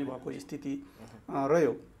फाइनेन्सिङ पनि भएको स्थिति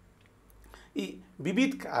रह्यो। यी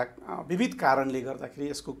विविध कारणले गर्दाखेरि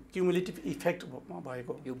यसको क्युमुलेटिभ इफेक्ट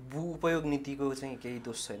भएको। यो भू उपयोग नीतिको चाहिँ केही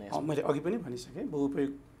दोष छैन? मैले अघि पनि भनिसकेँ, भू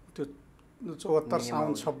उपयोग त्यो 74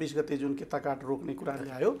 साउन 26 गते जुन किताकाट रोक्ने कुरा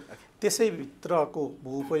ल्यायो त्यसैभित्रको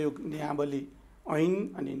भू उपयोग नियावली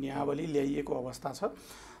ऐन अनि नियावली ल्याइएको अवस्था छ।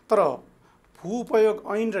 तर भू उपयोग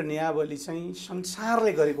ऐन र नियावली चाहिँ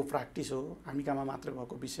संसारले गरेको प्र्याक्टिस हो, हामी कहाँ मात्र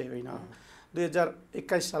भएको विषय होइन।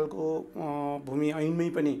 2021 सालको भूमि ऐनमै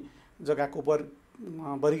पनि जग्गाको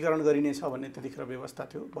वर्गीकरण गरिनेछ भन्ने त्यतिखेर व्यवस्था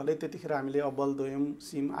थियो। भले त्यतिखेर हामीले अब्बल दोयम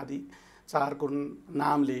सिम आदि 4 को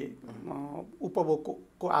नामले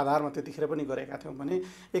उपभोगको आधारमा त्यतिखेर पनि गरेका थियौँ भने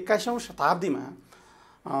 21औं शताब्दीमा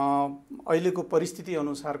अहिलेको परिस्थिति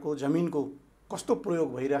अनुसारको जमिनको कस्तो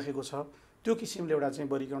प्रयोग भइराखेको छ त्यो किसिमले एउटा चाहिँ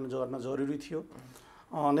वर्गीकरण गर्न जरुरी थियो।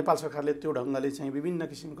 नेपाल सरकारले त्यो ढङ्गले चाहिँ विभिन्न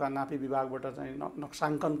किसिमका नापी विभागबाट चाहिँ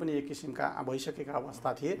नक्साङ्कन पनि एक किसिमका भइसकेका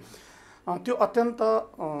अवस्था थिए। त्यो अत्यन्त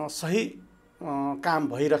सही काम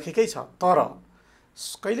भइरहेकै छ। तर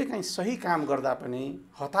कहिलेकाहीँ सही काम गर्दा पनि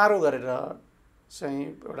हतारो गरेर चाहिँ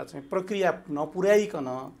एउटा चाहिँ प्रक्रिया नपुर्याइकन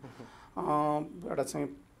एउटा चाहिँ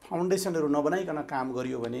फाउन्डेसनहरू नबनाइकन काम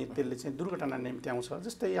गरियो भने त्यसले चाहिँ दुर्घटना निम्ति आउँछ।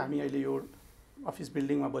 जस्तै हामी अहिले यो अफिस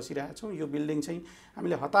बिल्डिङमा बसिरहेका छौँ, यो बिल्डिङ चाहिँ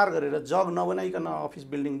हामीले हतार गरेर जग नबनाइकन अफिस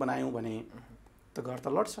बिल्डिङ बनायौँ भने त घर त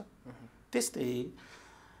लड्छ। त्यस्तै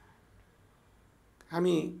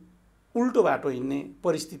हामी उल्टो बाटो हिँड्ने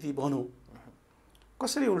परिस्थिति भनौँ।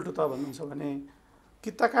 कसरी उल्टो त भन्नुहुन्छ भने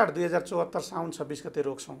किताकाट 2074 साउन 26 गते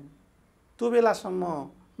रोक्छौँ, त्यो बेलासम्म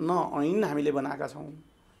न ऐन हामीले बनाएका छौँ,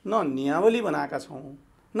 न नियावली बनाएका छौँ,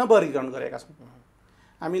 न वर्गीकरण गरेका छौँ।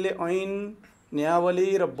 हामीले ऐन,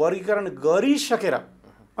 नियावली र वर्गीकरण गरिसकेर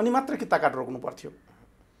अनि मात्र किता काट रोक्नु पर्थ्यो।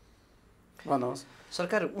 भन्नुहोस्,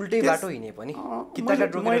 सरकार उल्टै बाटो हिँडे पनि किता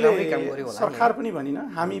काट रोकेर राम्रै काम गर्यो होला। सरकार पनि भनिनँ,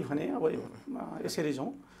 हामी भने अब यसरी जाउँ,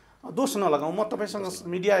 दोष नलगाउँ। म तपाईँसँग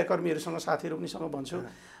मिडिया कर्मीहरूसँग साथीहरू पनिसँग भन्छु,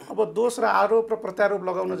 अब दोष र आरोप र प्रत्यारोप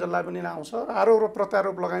लगाउन जसलाई पनि आउँछ, आरोप र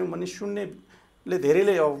प्रत्यारोप लगायौँ भने सुन्नेले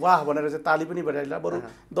धेरैले वाह भनेर चाहिँ ताली पनि बजाइला, बरु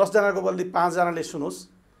 10 जनाको बदली 5 जनाले सुनोस्,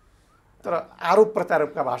 तर आरोप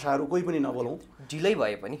प्रत्यारोपका भाषाहरू कोही पनि नबोलौँ। ढिलै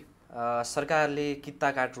भए पनि सरकारले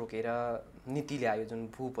किता काट रोकेर नीति ल्यायो, जुन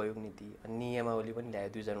भूप्रयोग नीति, नियमावली पनि ल्यायो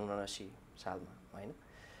 2079 सालमा, होइन?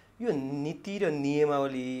 यो नीति र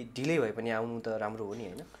नियमावली ढिलै भए पनि आउनु त राम्रो हो नि,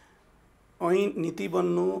 होइन? ऐन नीति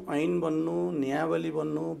बन्नु, ऐन बन्नु, नियावली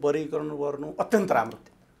बन्नु, वर्गीकरण गर्नु अत्यन्त राम्रो,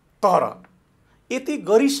 तर यति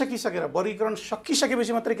गरिसकिसकेर वर्गीकरण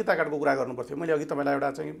सकिसकेपछि मात्रै किता काटको कुरा गर्नु पर्थ्यो। मैले अघि तपाईँलाई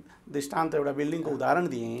एउटा चाहिँ दृष्टान्त, एउटा बिल्डिङको उदाहरण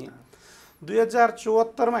दिएँ।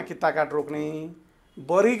 2074 मा किता काट रोक्ने,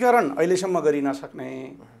 वर्गीकरण अहिलेसम्म गरि नसक्ने,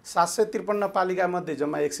 753 पालिकामध्ये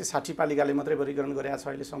जम्मा 160 पालिकाले मात्रै वर्गीकरण गरेका छ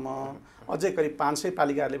अहिलेसम्म, अझै करिब 500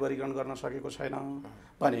 पालिकाहरूले वर्गीकरण गर्न सकेको छैन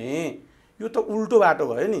भने यो त उल्टो बाटो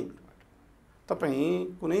भयो नि।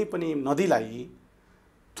 तपाईँ कुनै पनि नदीलाई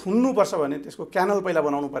थुन्नुपर्छ भने त्यसको क्यानल पहिला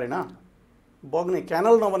बनाउनु परेन? बग्ने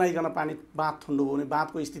क्यानल नबनाइकन पानी बाँध थुन्नुभयो भने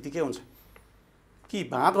बाँधको स्थिति के हुन्छ? कि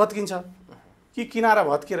बाँध भत्किन्छ, कि किनारा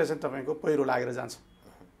भत्किएर चाहिँ तपाईँको पहिरो लागेर जान्छ।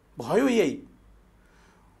 भयो यही,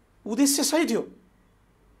 उद्देश्य सही थियो,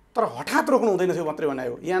 तर हठात रोक्नु हुँदैन थियो मात्रै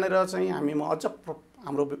बनायो। यहाँनिर चाहिँ म अझ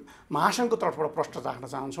हाम्रो महासङ्घको तर्फबाट प्रश्न राख्न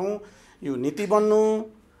चाहन्छौँ, यो नीति बन्नु,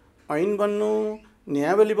 ऐन बन्नु,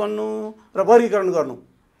 नियावली बन्नु र वर्गीकरण गर्नु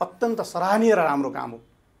अत्यन्त सराहनीय र राम्रो काम हो,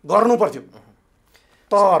 गर्नु पर्थ्यो।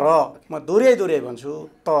 तर म दोहोऱ्याइ भन्छु,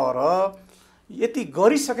 तर यति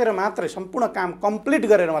गरिसकेर मात्रै सम्पूर्ण काम कम्प्लिट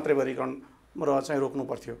गरेर मात्रै वर्गीकरण र चाहिँ रोक्नु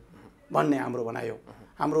पर्थ्यो भन्ने हाम्रो भनाइ हो।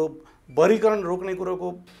 हाम्रो वर्गीकरण रोक्ने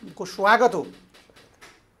कुरोको स्वागत हो,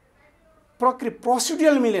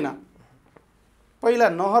 प्रोसिड्युरल मिलेन। पहिला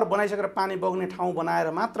नहर बनाइसकेर पानी बग्ने ठाउँ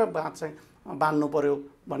बनाएर मात्र बाँध चाहिँ बाँध्नु पर्यो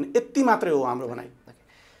भन्ने यति मात्रै हो हाम्रो भनाइ।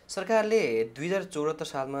 सरकारले 2074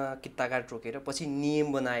 सालमा किता काट रोकेर पछि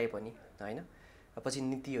नियम बनाए पनि, होइन, पछि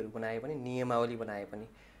नीतिहरू बनाए पनि, नियमावली बनाए पनि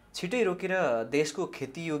छिटै रोकेर देशको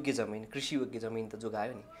खेतीयोग्य जमिन, कृषियोग्य जमिन त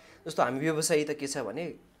जोगायो नि। जस्तो हामी व्यवसायी त के छ भने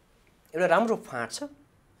एउटा राम्रो फाँट छ,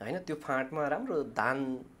 होइन, त्यो फाँटमा राम्रो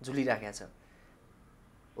धान झुलिराखेको छ,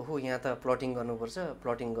 ओहो यहाँ त प्लटिङ गर्नुपर्छ,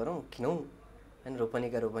 प्लटिङ गरौँ, किनौँ, होइन,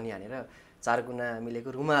 रोपनीका रोपनी हानेर 4 गुना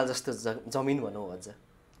मिलेको रुमाल जस्तो जमिन भनौँ अझ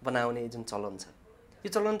बनाउने जुन चलन छ, यो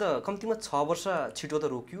चलन त कम्तीमा 6 वर्ष छिटो त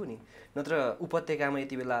रोकियो नि। नत्र उपत्यकामा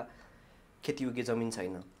यति बेला खेतीयोग्य जमिन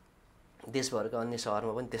छैन, देशभरका अन्य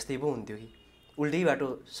सहरमा पनि त्यस्तै पो हुन्थ्यो कि उल्टै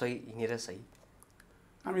बाटो सही हिँडेर सही।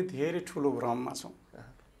 हामी धेरै ठुलो भ्रममा छौँ।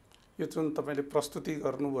 यो जुन तपाईँले प्रस्तुति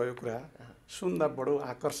गर्नुभयो कुरा सुन्दा बडो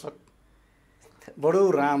आकर्षक, बडो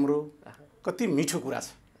राम्रो, कति मिठो कुरा छ,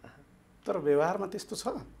 तर व्यवहारमा त्यस्तो छ?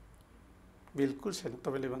 बिल्कुल छैन।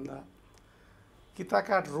 तपाईँले भन्दा किता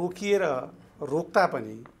काट रोकिएर रोक्दा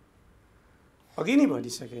पनि अघि नै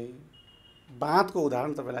भनिसके, बाँधको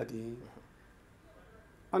उदाहरण तपाईँलाई दिएँ,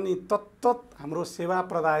 अनि तत्तत हाम्रो सेवा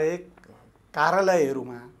प्रदायक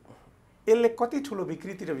कार्यालयहरूमा यसले कति ठुलो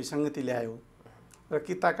विकृति र विसङ्गति ल्यायो। र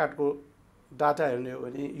किता काटको डाटा हेर्ने हो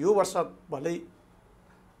भने यो वर्ष भलै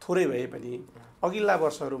थोरै भए पनि अघिल्ला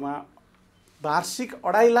वर्षहरूमा वार्षिक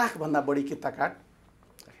 2.5 लाखभन्दा बढी किता काट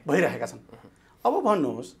भइरहेका छन्। अब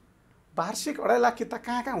भन्नुहोस्, वार्षिक 2.5 लाख किता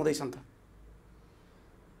कहाँ कहाँ हुँदैछन् त?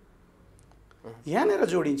 यहाँनिर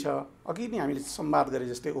जोडिन्छ, अघि नै हामीले संवाद गरे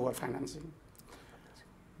जस्तै ओभर फाइनेन्सिङ,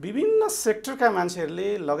 विभिन्न सेक्टरका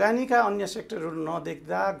मान्छेहरूले लगानीका अन्य सेक्टरहरू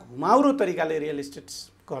नदेख्दा घुमाउरो तरिकाले रियल इस्टेट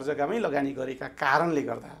घर जग्गामै लगानी गरेका कारणले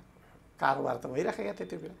गर्दा कारोबार त भइराखेका थिए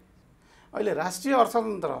त्यो बेला। अहिले राष्ट्रिय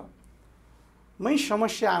अर्थतन्त्रमै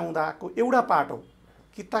समस्या आउँदाको एउटा पाटो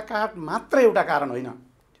किता काट मात्र एउटा कारण होइन।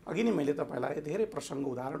 अघि नै मैले तपाईँलाई धेरै प्रसङ्ग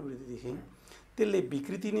उदाहरणहरू दिएँ, त्यसले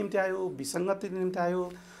विकृति निम्ति आयो, विसङ्गति निम्ति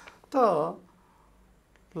आयो, त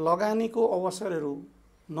लगानीको अवसरहरू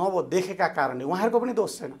नदेखेका कारणले उहाँहरूको पनि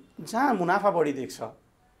दोष छैन। जहाँ मुनाफा बढी देख्छ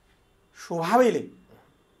स्वभावैले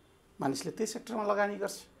मानिसले त्यही सेक्टरमा लगानी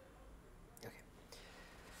गर्छ।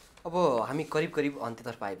 अब हामी करिब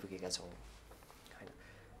अन्त्यतर्फ आइपुगेका छौँ, होइन?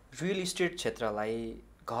 रियल इस्टेट क्षेत्रलाई,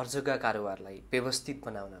 घर जग्गा कारोबारलाई व्यवस्थित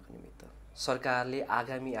बनाउनको निमित्त सरकारले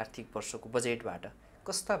आगामी आर्थिक वर्षको बजेटबाट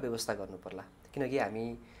कस्ता व्यवस्था गर्नु पर्ला? किनकि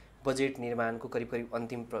हामी बजेट निर्माणको करिब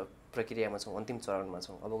अन्तिम प्रक्रियामा छौँ, अन्तिम चरणमा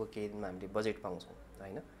छौँ। अबको केही दिनमा हामीले बजेट पाउँछौँ,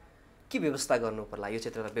 होइन? के व्यवस्था गर्नु पर्ला यो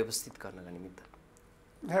क्षेत्रलाई व्यवस्थित गर्नका निमित्त?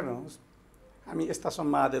 हेर्नुहोस्, हामी यस्ता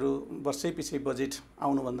संवादहरू वर्षैपछि बजेट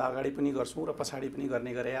आउनुभन्दा अगाडि पनि गर्छौँ र पछाडि पनि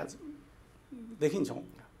गर्ने गरे आज देखिन्छौँ।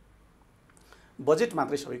 बजेट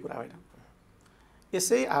मात्रै सबै कुरा होइन।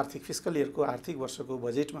 यसै आर्थिक फिस्कल इयरको आर्थिक वर्षको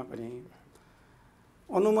बजेटमा पनि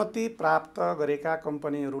अनुमति प्राप्त गरेका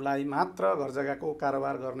कम्पनीहरूलाई मात्र घरजग्गाको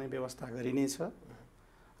कारोबार गर्ने व्यवस्था गरिनेछ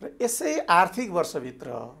र यसै आर्थिक वर्षभित्र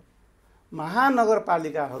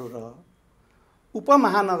महानगरपालिकाहरू र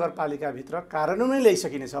उपमहानगरपालिकाभित्र कार्यान्वयन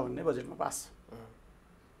ल्याइसकिनेछ भन्ने बजेटमा पास छ।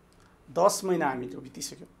 10 महिना हामी त्यो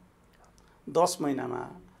बितिसक्यो। 10 महिनामा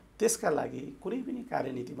त्यसका लागि कुनै पनि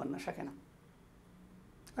कार्यनीति बन्न सकेन,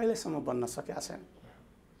 अहिलेसम्म बन्न सकेका छैन।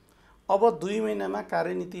 अब 2 महिनामा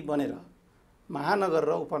कार्यनीति बनेर महानगर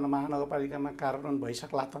र उपमहानगरपालिकामा कार्यान्वयन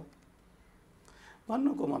भइसक्ला त।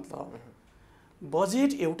 भन्नुको मतलब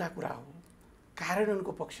बजेट एउटा कुरा हो,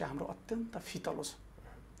 कार्यान्वयनको पक्ष हाम्रो अत्यन्त फितलो छ।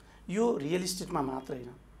 यो रियल इस्टेटमा मात्र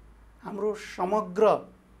होइन, हाम्रो समग्र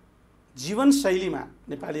जीवनशैलीमा,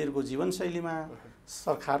 नेपालीहरूको जीवनशैलीमा,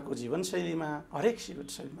 सरकारको जीवनशैलीमा, हरेक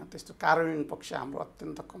जीवनशैलीमा त्यस्तो कार्यान्वयन पक्ष हाम्रो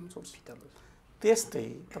अत्यन्त कमजोर छ।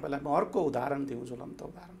 त्यस्तै तपाईँलाई म अर्को उदाहरण दिउँ, ज्वलन्त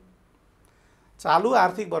उदाहरण। चालु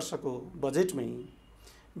आर्थिक वर्षको बजेटमै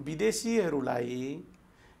विदेशीहरूलाई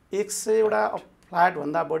 100वटा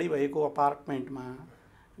फ्ल्याटभन्दा बढी भएको अपार्टमेन्टमा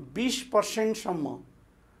 20%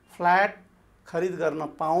 फ्ल्याट खरिद गर्न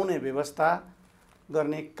पाउने व्यवस्था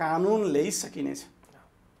गर्ने कानुन ल्याइसकिनेछ।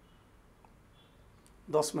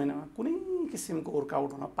 10 महिनामा कुनै किसिमको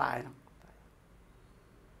वर्कआउट हुन पाएन।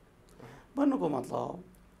 भन्नुको मतलब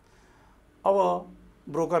अब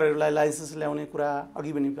ब्रोकरहरूलाई लाइसेन्स ल्याउने कुरा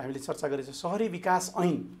अघि पनि हामीले चर्चा गरेको छ। सहरी विकास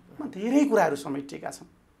ऐनमा धेरै कुराहरू समेटिएका छन्,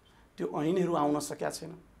 त्यो ऐनहरू आउन सकेका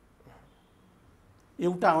छैन।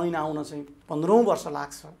 एउटा ऐन आउन चाहिँ 15औं वर्ष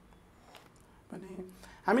लाग्छ भने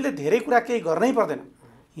हामीले धेरै कुरा केही गर्नै पर्दैन।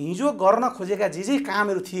 हिजो गर्न खोजेका जे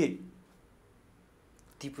कामहरू थिए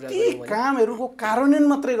ती कामहरूको कार्यान्वयन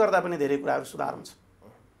मात्रै गर्दा पनि धेरै कुराहरू सुधार हुन्छ।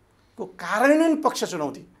 को कार्यान्वयन पक्ष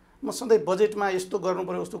चुनौती। म सधैँ बजेटमा यस्तो गर्नु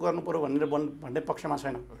पर्यो उस्तो गर्नु पर्यो भन्ने पक्षमा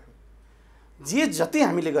छैन। जे जति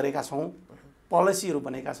हामीले गरेका छौँ, पोलिसीहरू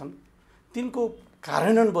बनेका छन्, तिनको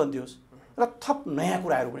कार्यान्वयन बनियोस् र थप नयाँ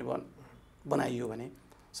कुराहरू पनि बनाइयो भने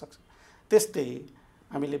सक्छ। त्यस्तै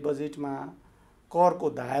हामीले बजेटमा करको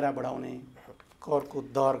दायरा बढाउने, करको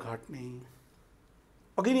दर घट्ने,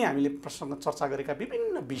 अघि नै हामीले प्रसङ्ग चर्चा गरेका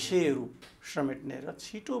विभिन्न विषयहरू समेट्ने र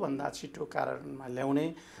छिटोभन्दा छिटो कार्यान्वयनमा ल्याउने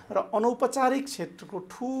र अनौपचारिक क्षेत्रको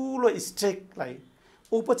ठुलो स्टेकलाई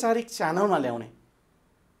औपचारिक च्यानलमा ल्याउने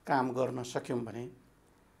काम गर्न सक्यौँ भने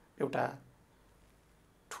एउटा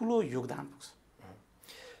ठुलो योगदान पुग्छ।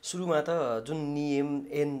 सुरुमा त जुन नियम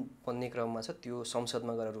ऐन बन्ने क्रममा छ त्यो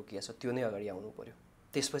संसदमा गएर रोकिएको छ, त्यो नै अगाडि आउनु पर्यो।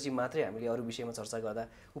 त्यसपछि मात्रै हामीले अरू विषयमा चर्चा गर्दा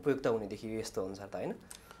उपयुक्त हुने देखियो यस्तो अनुसार त होइन?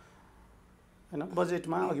 हैन,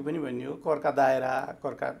 बजेटमा अघि पनि भनियो करका दायरा,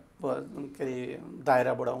 करका के अरे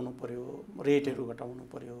दायरा बढाउनु पर्यो, रेटहरू घटाउनु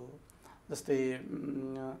पर्यो। जस्तै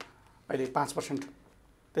अहिले 5%,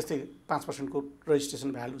 त्यस्तै 5% को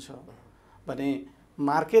रजिस्ट्रेसन भ्यालु छ भने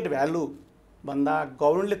मार्केट भ्यालु भन्दा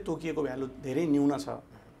गभर्नमेन्टले तोकिएको भ्यालु धेरै न्यून छ।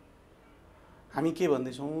 हामी के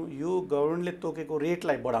भन्दैछौँ, यो गभर्नमेन्टले तोकेको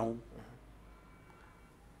रेटलाई बढाउँ,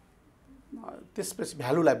 त्यसपछि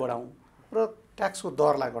भ्यालुलाई बढाउँ र ट्याक्सको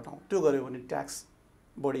दरलाई घटाउँ। त्यो गर्यो भने ट्याक्स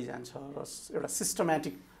बढी जान्छ र एउटा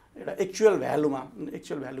सिस्टमेटिक, एउटा एक्चुअल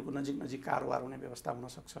भ्यालुको नजिक कारोबार हुने व्यवस्था हुन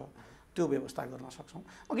सक्छ। त्यो व्यवस्था गर्न सक्छौँ।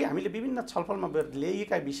 अघि हामीले विभिन्न छलफलमा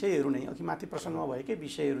ल्याइएका विषयहरू नै, अघि माथि प्रसङ्गमा भएकै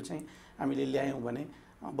विषयहरू चाहिँ हामीले ल्यायौँ भने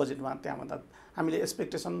बजेटमा त्यहाँभन्दा हामीले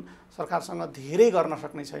एक्सपेक्टेसन सरकारसँग धेरै गर्न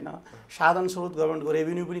सक्ने छैन। साधन स्रोत गभर्नमेन्टको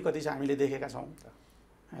रेभिन्यू पनि कति छ हामीले देखेका छौँ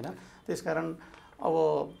हैन। त्यसकारण अब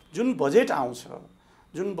जुन बजेट आउँछ,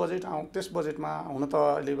 त्यस बजेटमा हुन त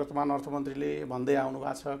अहिले वर्तमान अर्थमन्त्रीले भन्दै आउनु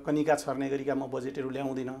भएको छ, कनिका छर्ने गरिका म बजेटहरू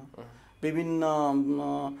ल्याउँदिनँ, विभिन्न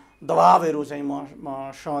दबाबहरू चाहिँ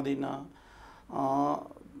म सहदिनँ,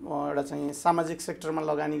 एउटा चाहिँ सामाजिक सेक्टरमा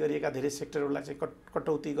लगानी गरिएका धेरै सेक्टरहरूलाई चाहिँ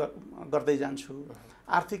कटौती गर्दै जान्छु,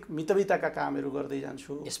 आर्थिक मितव्ययिताका कामहरू गर्दै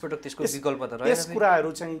जान्छु। यसपटक त्यसको विकल्प त रहेन। यस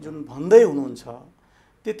कुराहरू चाहिँ जुन भन्दै हुनुहुन्छ,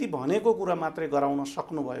 त्यति भनेको कुरा मात्रै गराउन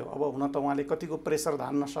सक्नुभयो। अब हुन त उहाँले कतिको प्रेसर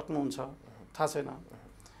धान्न सक्नुहुन्छ थाहा छैन।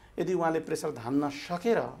 यदि उहाँले प्रेसर धान्न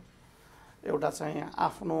सकेर एउटा चाहिँ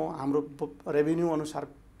आफ्नो हाम्रो रेभिन्यू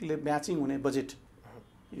अनुसारले म्याचिङ हुने बजेट,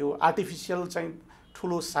 यो आर्टिफिसियल चाहिँ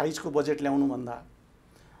ठुलो साइजको बजेट ल्याउनुभन्दा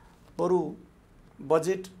बरु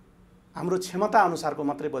बजेट हाम्रो क्षमता अनुसारको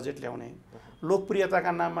मात्रै बजेट ल्याउने,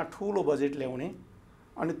 लोकप्रियताका नाममा ठुलो बजेट ल्याउने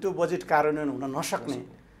अनि त्यो बजेट कार्यान्वयन हुन नसक्ने,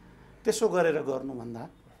 त्यसो गरेर गर्नुभन्दा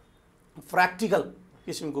प्र्याक्टिकल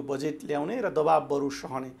किसिमको बजेट ल्याउने र दबाब बरु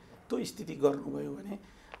सहने त्यो स्थिति गर्नुभयो भने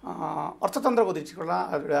अर्थतन्त्रको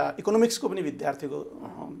दृष्टिकोणबाट इकोनोमिक्सको पनि विद्यार्थीको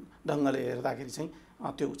ढङ्गले हेर्दाखेरि चाहिँ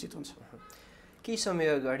त्यो उचित हुन्छ। केही समय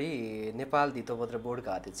अगाडि नेपाल धितोपत्र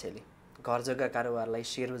बोर्डका अध्यक्षले घर जग्गा कारोबारलाई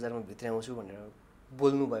सेयर बजारमा भित्र्याउँछु भनेर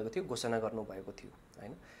बोल्नु भएको थियो, घोषणा गर्नुभएको थियो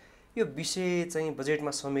होइन। यो विषय चाहिँ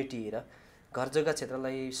बजेटमा समेटिएर घर जग्गा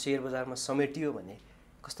क्षेत्रलाई सेयर बजारमा समेटियो भने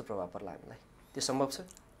कस्तो प्रभाव पर्ला हामीलाई, त्यो सम्भव छ?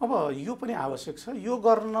 अब यो पनि आवश्यक छ। यो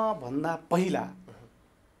गर्नभन्दा पहिला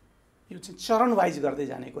यो चाहिँ चरण वाइज गर्दै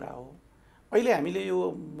जाने कुरा हो। अहिले हामीले यो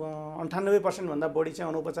 98% भन्दा बढी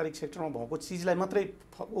चाहिँ अनौपचारिक सेक्टरमा भएको चिजलाई मात्रै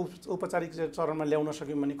औपचारिक चरणमा ल्याउन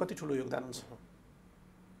सक्यौँ भने कति ठुलो योगदान हुन्छ।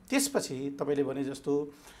 त्यसपछि तपाईँले भने जस्तो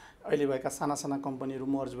अहिले भएका साना साना कम्पनीहरू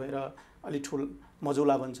मर्ज भएर अलि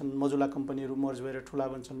मजुला बन्छन्, मजुला कम्पनीहरू मर्ज भएर ठुला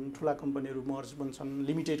बन्छन्, ठुला कम्पनीहरू मर्ज बन्छन्,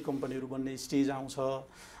 लिमिटेड कम्पनीहरू बन्ने स्टेज आउँछ,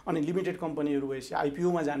 अनि लिमिटेड कम्पनीहरू भएपछि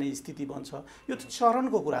आइपिओमा जाने स्थिति बन्छ। यो त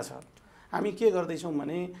चरणको कुरा छ। हामी के गर्दैछौँ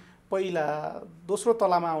भने पहिला दोस्रो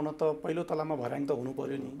तलामा आउन त पहिलो तलामा भर्याङ त हुनु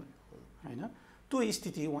पर्यो नि होइन। त्यो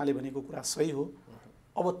स्थिति उहाँले भनेको कुरा सही हो।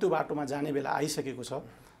 अब त्यो बाटोमा जाने बेला आइसकेको छ।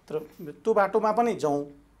 तर त्यो बाटोमा पनि जाउँ,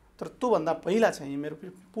 तर त्योभन्दा पहिला चाहिँ मेरो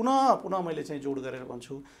पुनः मैले चाहिँ जोड गरेर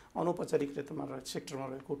भन्छु, अनौपचारिक सेक्टरमा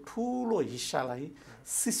रहेको ठुलो हिस्सालाई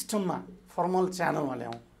सिस्टममा फर्मल च्यानलमा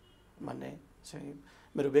ल्याउँ भन्ने चाहिँ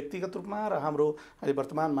मेरो व्यक्तिगत रूपमा र हाम्रो अहिले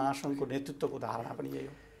वर्तमान महासङ्घको नेतृत्वको धारणा पनि यही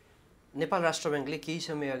हो। नेपाल राष्ट्र ब्याङ्कले केही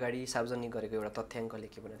समय अगाडि सार्वजनिक गरेको एउटा तथ्याङ्कले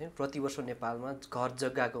के भनेको थियो, प्रतिवर्ष नेपालमा घर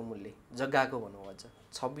जग्गाको मूल्य, जग्गाको भनौँ अझ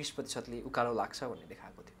 26%ले उकालो लाग्छ भन्ने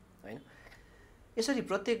देखाएको थियो होइन। यसरी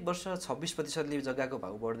प्रत्येक वर्ष 26%ले जग्गाको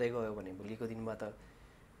भाउ बढ्दै गयो भने भोलिको दिनमा त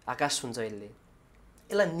आकाश छुन्छ।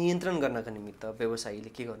 यसलाई नियन्त्रण गर्नका निमित्त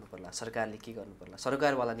व्यवसायीले के गर्नु पर्ला, सरकारले के गर्नु पर्ला,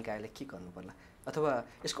 सरकारवाला निकायले के गर्नु पर्ला, अथवा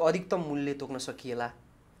यसको अधिकतम मूल्य तोक्न सकिएला,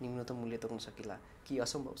 न्यूनतम मूल्य तोक्न सकिएला कि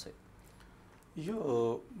असम्भव छ? यो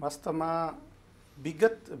वास्तवमा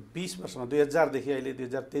विगत 20 वर्षमा 2000देखि अहिले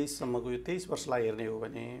 2023सम्मको यो 23 वर्षलाई हेर्ने हो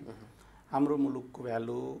भने हाम्रो मुलुकको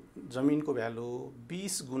भ्यालु, जमिनको भ्यालु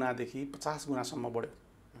 20 गुणादेखि 50 गुणासम्म बढ्यो।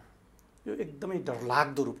 यो एकदमै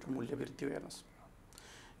डरलाग्दो रूपमा मूल्य वृद्धि हो। हेर्नुहोस्,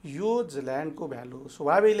 यो ल्यान्डको भ्यालु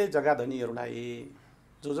स्वभावैले जग्गा धनीहरूलाई,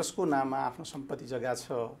 जो जसको नाममा आफ्नो सम्पत्ति जग्गा छ,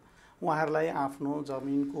 उहाँहरूलाई आफ्नो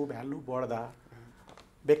जमिनको भ्यालु बढ्दा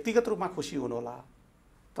व्यक्तिगत रूपमा खुसी हुनुहोला,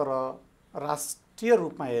 तर राष्ट्रिय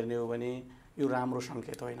रूपमा हेर्ने हो भने यो राम्रो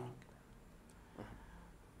सङ्केत होइन।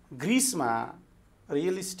 ग्रिसमा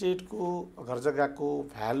रियल इस्टेटको घर जग्गाको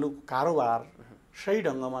भ्यालु कारोबार सही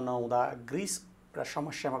ढङ्गमा नहुँदा ग्रिस एउटा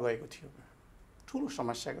समस्यामा गएको थियो, ठुलो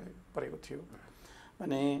समस्या परेको थियो।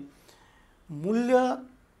 भने मूल्य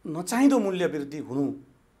नचाहिँदो मूल्य वृद्धि हुनु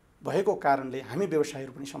भएको कारणले हामी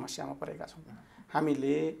व्यवसायीहरू पनि समस्यामा परेका छौँ।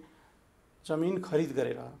 हामीले जमिन खरिद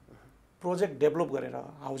गरेर प्रोजेक्ट डेभलप गरेर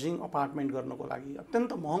हाउसिङ अपार्टमेन्ट गर्नको लागि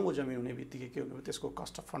अत्यन्त महँगो जमिन हुने बित्तिकै के हुने भयो, त्यसको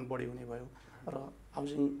कस्ट अफ फन्ड बढी हुने भयो र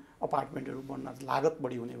हाउसिङ अपार्टमेन्टहरू बन्न लागत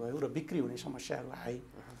बढी हुने भयो र बिक्री हुने समस्याहरू आए।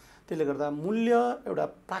 त्यसले गर्दा मूल्य एउटा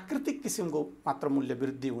प्राकृतिक किसिमको मात्र मूल्य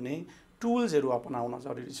वृद्धि हुने टुल्सहरू अपनाउन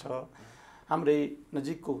जरुरी छ। हाम्रै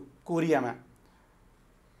नजिकको कोरियामा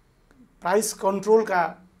प्राइस कन्ट्रोलका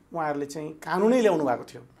उहाँहरूले चाहिँ कानुनै ल्याउनु भएको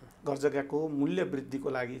थियो। घर जग्गाको मूल्य वृद्धिको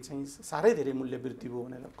लागि चाहिँ साह्रै धेरै मूल्य वृद्धि भयो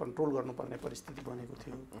भनेर कन्ट्रोल गर्नुपर्ने परिस्थिति बनेको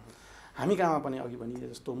थियो। हामी कहाँमा पनि अघि भनिए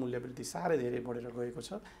जस्तो मूल्य वृद्धि साह्रै धेरै बढेर गएको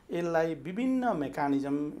छ। यसलाई विभिन्न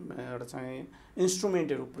मेकानिजम एउटा चाहिँ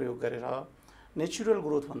इन्स्ट्रुमेन्टहरू प्रयोग गरेर नेचुरल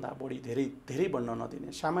ग्रोथभन्दा बढी धेरै बढ्न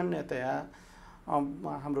नदिने, सामान्यतया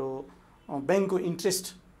हाम्रो ब्याङ्कको इन्ट्रेस्ट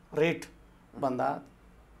रेट भन्दा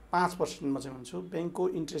 5% म चाहिँ भन्छु, ब्याङ्कको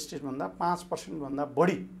इन्ट्रेस्ट रेटभन्दा 5%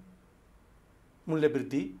 बढी मूल्य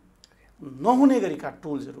वृद्धि नहुने गरीका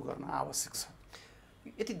टुल्सहरू गर्न आवश्यक छ।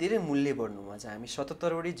 यति धेरै मूल्य बढ्नुमा चाहिँ हामी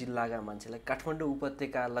 77वटै जिल्लाका मान्छेलाई काठमाडौँ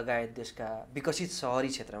उपत्यका लगायत देशका विकसित सहरी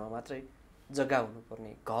क्षेत्रमा मात्रै जग्गा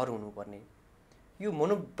हुनुपर्ने, घर हुनुपर्ने, यो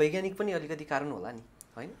मनोवैज्ञानिक पनि अलिकति कारण होला नि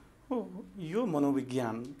होइन? हो, यो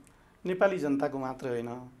मनोविज्ञान नेपाली जनताको मात्र होइन,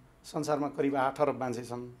 संसारमा करिब 8 अरब मान्छे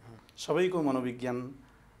छन्। सबैको मनोविज्ञान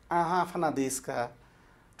आफ्ना देशका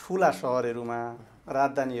ठुला सहरहरूमा,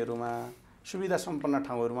 राजधानीहरूमा, सुविधा सम्पन्न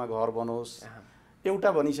ठाउँहरूमा घर बनोस्, एउटा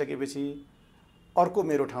बनिसकेपछि अर्को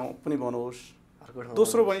मेरो ठाउँ पनि बनोस्,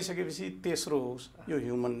 दोस्रो बनिसकेपछि तेस्रो होस्, यो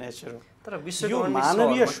ह्युमन नेचर हो। तर यो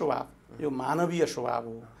मानवीय स्वभाव, यो मानवीय स्वभाव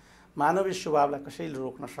हो। मानवीय स्वभावलाई कसैले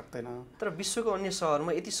रोक्न सक्दैन। तर विश्वको अन्य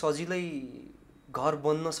सहरमा यति सजिलै घर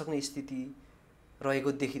बन्न सक्ने स्थिति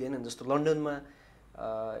रहेको देखिँदैन। जस्तो लन्डनमा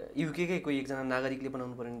युकेकै कोही एकजना नागरिकले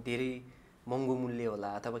बनाउनु पर्यो भने धेरै महँगो मूल्य होला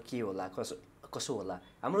अथवा के होला, कसो होला।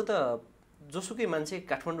 हाम्रो त जोसुकै मान्छे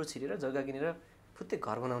काठमाडौँ छिरेर जग्गा किनेर फुत्तै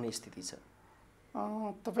घर बनाउने स्थिति छ।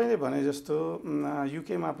 तपाईँले भने जस्तो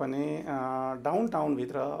युकेमा पनि डाउन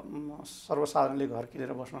टाउनभित्र सर्वसाधारणले घर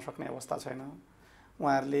किनेर बस्न सक्ने अवस्था छैन।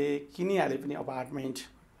 उहाँहरूले किनिहाले पनि अपार्टमेन्ट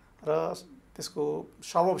र त्यसको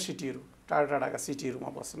सबब सिटीहरू, टाढा टाढाका सिटीहरूमा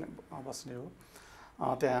बस्ने हो।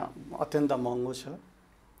 त्यहाँ अत्यन्त महँगो छ।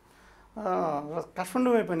 र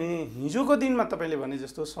काठमाडौँमै पनि हिजोको दिनमा तपाईँले भने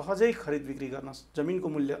जस्तो सहजै खरिद बिक्री गर्न जमिनको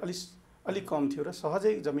मूल्य अलिक कम थियो र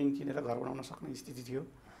सहजै जमिन किनेर घर बनाउन सक्ने स्थिति थियो।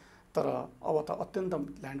 तर अब त अत्यन्त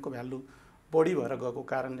ल्यान्डको भ्यालु बढी भएर गएको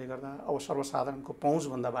कारणले गर्दा अब सर्वसाधारणको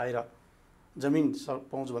पहुँचभन्दा बाहिर जमिन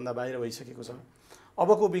पहुँचभन्दा बाहिर भइसकेको छ।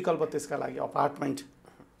 अबको विकल्प त्यसका लागि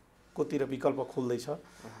अपार्टमेन्टकोतिर विकल्प खोल्दैछ।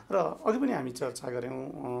 र अघि पनि हामी चर्चा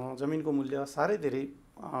गऱ्यौँ जमिनको मूल्य साह्रै धेरै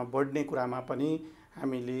बढ्ने कुरामा पनि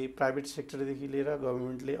हामीले प्राइभेट सेक्टरदेखि लिएर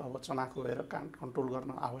गभर्मेन्टले अब चनाखो भएर कन्ट्रोल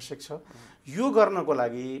गर्न आवश्यक छ। यो गर्नको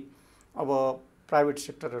लागि अब प्राइभेट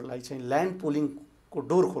सेक्टरहरूलाई चाहिँ ल्यान्ड पुलिङको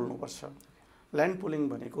डोर खोल्नुपर्छ। ल्यान्ड पुलिङ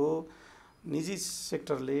भनेको निजी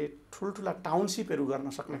सेक्टरले ठुल्ठुला टाउनसिपहरू गर्न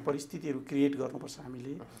सक्ने परिस्थितिहरू क्रिएट गर्नुपर्छ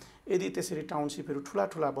हामीले। यदि त्यसरी टाउनसिपहरू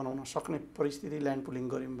ठुला बनाउन सक्ने परिस्थिति ल्यान्ड पुलिङ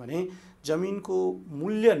गऱ्यौँ भने जमिनको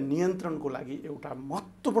मूल्य नियन्त्रणको लागि एउटा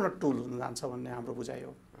महत्त्वपूर्ण टुल हुन जान्छ भन्ने हाम्रो बुझाइ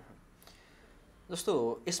हो। जस्तो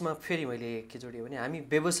यसमा फेरि मैले के जोडियो भने हामी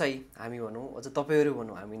व्यवसायी हामी भनौँ अझ तपाईँहरू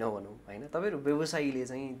भनौँ हामी नभनौँ होइन, तपाईँहरू व्यवसायीले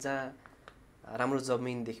चाहिँ जहाँ राम्रो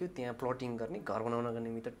जमिन देख्यो त्यहाँ प्लटिङ गर्ने घर बनाउनका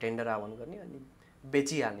निमित्त टेन्डर आह्वान गर्ने अनि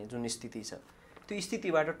बेचिहाल्ने जुन स्थिति छ त्यो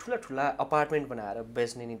स्थितिबाट ठुला अपार्टमेन्ट बनाएर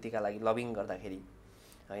बेच्ने नीतिका लागि लबिङ गर्दाखेरि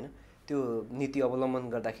होइन त्यो नीति अवलम्बन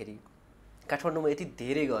गर्दाखेरि काठमाडौँमा यति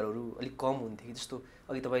धेरै घरहरू अलिक कम हुन्थ्यो कि जस्तो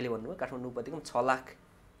अघि तपाईँले भन्नुभयो काठमाडौँ उपत्यकामा 6 लाख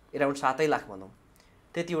एराउन्ड 7 लाख भनौँ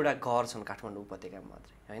त्यतिवटा घर छन् काठमाडौँ उपत्यकामा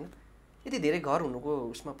मात्रै होइन। यति धेरै घर हुनुको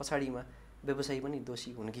उसमा पछाडिमा व्यवसायी पनि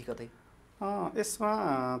दोषी हुन् कि कतै? यसमा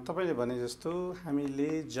तपाईँले भने जस्तो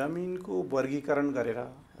हामीले जमिनको वर्गीकरण गरेर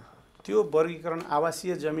त्यो वर्गीकरण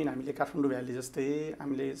आवासीय जमिन हामीले काठमाडौँ भ्याली जस्तै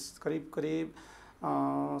हामीले करिब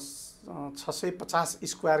 650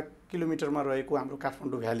 स्क्वायर किलोमिटरमा रहेको हाम्रो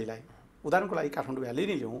काठमाडौँ भ्यालीलाई उदाहरणको लागि काठमाडौँ भ्याली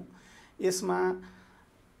नै लिउँ। यसमा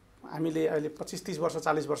हामीले अहिले 25-30 वर्ष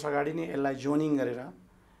 40 वर्ष अगाडि नै यसलाई जोनिङ गरेर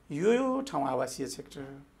यो ठाउँ आवासीय सेक्टर,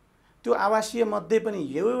 त्यो आवासीय मध्ये पनि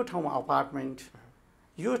यो ठाउँमा अपार्टमेन्ट,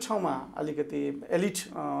 यो ठाउँमा अलिकति एलिट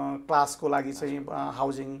क्लासको लागि चाहिँ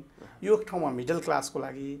हाउसिङ, यो ठाउँमा मिडल क्लासको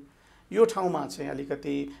लागि, यो ठाउँमा चाहिँ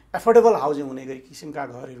अलिकति एफोर्डेबल हाउसिङ हुने गरी किसिमका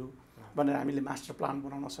घरहरू भनेर हामीले मास्टर प्लान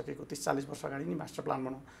बनाउन सकेको 30-40 वर्ष अगाडि नै मास्टर प्लान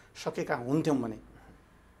बनाउन सकेका हुन्थ्यौँ भने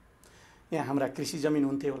यहाँ हाम्रा कृषि जमिन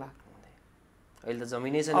हुन्थ्यो होला। अहिले त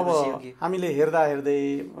जमिनै छैन। अब हामीले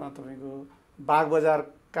हेर्दै तपाईँको बाग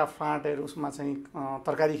बजारका फाँटहरू उसमा चाहिँ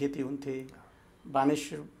तरकारी खेती हुन्थे,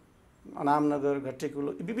 बानेश्वर अनामनगर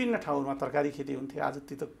घट्टेकुलो विभिन्न ठाउँमा तरकारी खेती हुन्थे। आज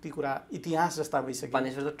ती कुरा इतिहास जस्ता भइसके।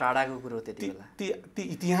 बानेश्वर त टाढाको कुरो त्यति बेला ती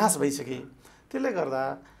इतिहास भइसके। त्यसले गर्दा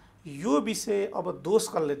यो विषय अब दोष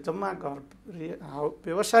कसले? जम्मा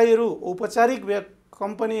व्यवसायीहरू औपचारिक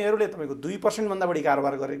कम्पनीहरूले तपाईँको 2% भन्दा बढी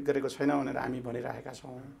कारोबार गरेको छैन भनेर हामी भनिरहेका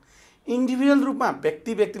छौँ। इन्डिभिजुअल रूपमा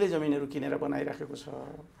व्यक्तिले जमिनहरू किनेर बनाइराखेको छ,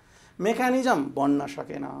 मेकानिजम बन्न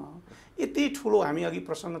सकेन। यति ठुलो हामी अघि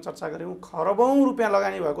प्रसङ्ग चर्चा गऱ्यौँ खरबौँ रुपियाँ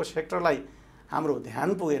लगानी भएको सेक्टरलाई हाम्रो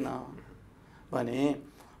ध्यान पुगेन भने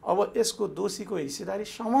अब यसको दोषीको हिस्सेदारी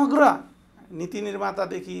समग्र नीति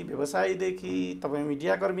निर्मातादेखि व्यवसायीदेखि तपाईँ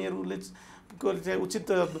मिडियाकर्मीहरूले चाहिँ उचित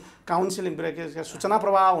काउन्सिलिङ सूचना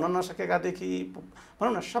प्रवाह हुन नसकेकादेखि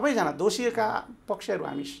भनौँ न सबैजना दोषीका पक्षहरू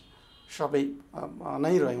हामी सबै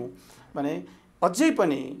नै रह्यौँ भने अझै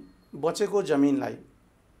पनि बचेको जमिनलाई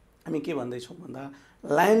हामी के भन्दैछौँ भन्दा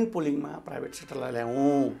ल्यान्ड पुलिङमा प्राइभेट सेक्टरलाई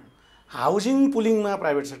ल्याउँ, हाउसिङ पुलिङमा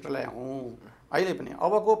प्राइभेट सेक्टरलाई ल्याउँ। अहिले पनि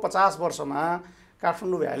अबको 50 वर्षमा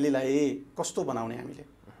काठमाडौँ भ्यालीलाई कस्तो बनाउने हामीले?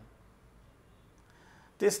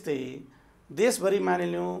 त्यस्तै देशभरि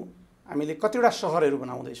मानिलिउँ हामीले कतिवटा सहरहरू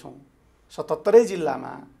बनाउँदैछौँ। 77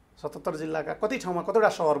 जिल्लामा 77 जिल्लाका कति ठाउँमा कतिवटा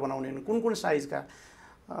सहर बनाउने, कुन साइजका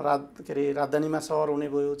राजधानीमा सहर हुने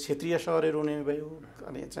भयो, क्षेत्रीय सहरहरू हुने भयो,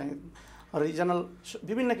 अनि चाहिँ रिजनल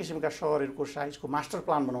विभिन्न किसिमका सहरहरूको साइजको मास्टर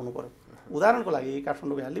प्लान बनाउनु पर्यो। उदाहरणको लागि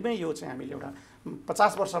काठमाडौँ भ्यालीमै यो चाहिँ हामीले एउटा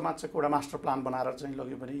 50 वर्षमा चाहिँ एउटा मास्टर प्लान बनाएर चाहिँ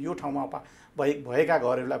लग्यो भने यो ठाउँमा भएका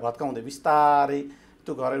घरहरूलाई भत्काउँदै बिस्तारै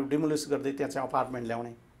त्यो घरहरू डिमोलिस गर्दै त्यहाँ चाहिँ अपार्टमेन्ट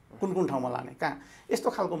ल्याउने, कुन ठाउँमा लाने, कहाँ, यस्तो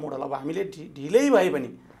खालको मोडल अब हामीले ढिलै भए पनि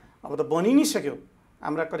अब त बनि नै सक्यो।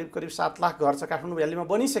 हाम्रा करिब 7 लाख घर चाहिँ काठमाडौँ भ्यालीमा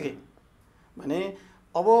बनिसके भने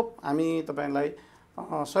अब हामी तपाईँलाई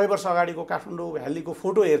 100 वर्ष अगाडिको काठमाडौँ भ्यालीको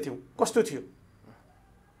फोटो हेर्थ्यौँ कस्तो थियो,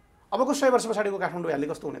 अबको 100 वर्ष पछाडिको काठमाडौँ भ्याली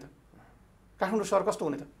कस्तो हुने त, काठमाडौँ सहर कस्तो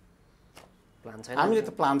हुने त? प्लान छैन। हामीले त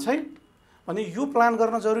प्लान छैन भने यो प्लान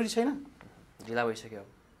गर्न जरुरी छैन। ढिला भइसक्यो।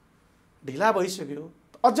 ढिला भइसक्यो,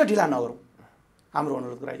 अझ ढिला नगरौँ, हाम्रो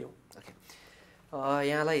अनुरोध गराइयो।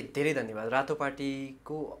 यहाँलाई धेरै धन्यवाद।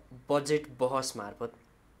 रातोपाटीको बजेट बहस मार्फत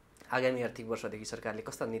आगामी आर्थिक वर्षदेखि सरकारले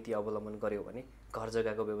कस्ता नीति अवलम्बन गर्यो भने घर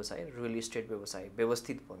जग्गाको व्यवसाय, रियल इस्टेट व्यवसाय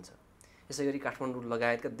व्यवस्थित बन्छ। यसै गरी काठमाडौँ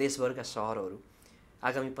लगायतका देशभरका सहरहरू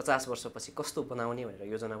आगामी 50 वर्षपछि कस्तो बनाउने भनेर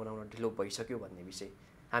योजना बनाउन ढिलो भइसक्यो भन्ने विषय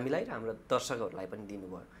हामीलाई र हाम्रो दर्शकहरूलाई पनि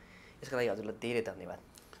दिनुभयो। यसका लागि हजुरलाई धेरै धन्यवाद।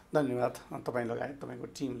 धन्यवाद तपाईँ लगायत तपाईँको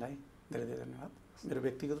टिमलाई धेरै धेरै धन्यवाद मेरो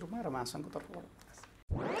व्यक्तिगत रूपमा र महासङ्घको तर्फबाट।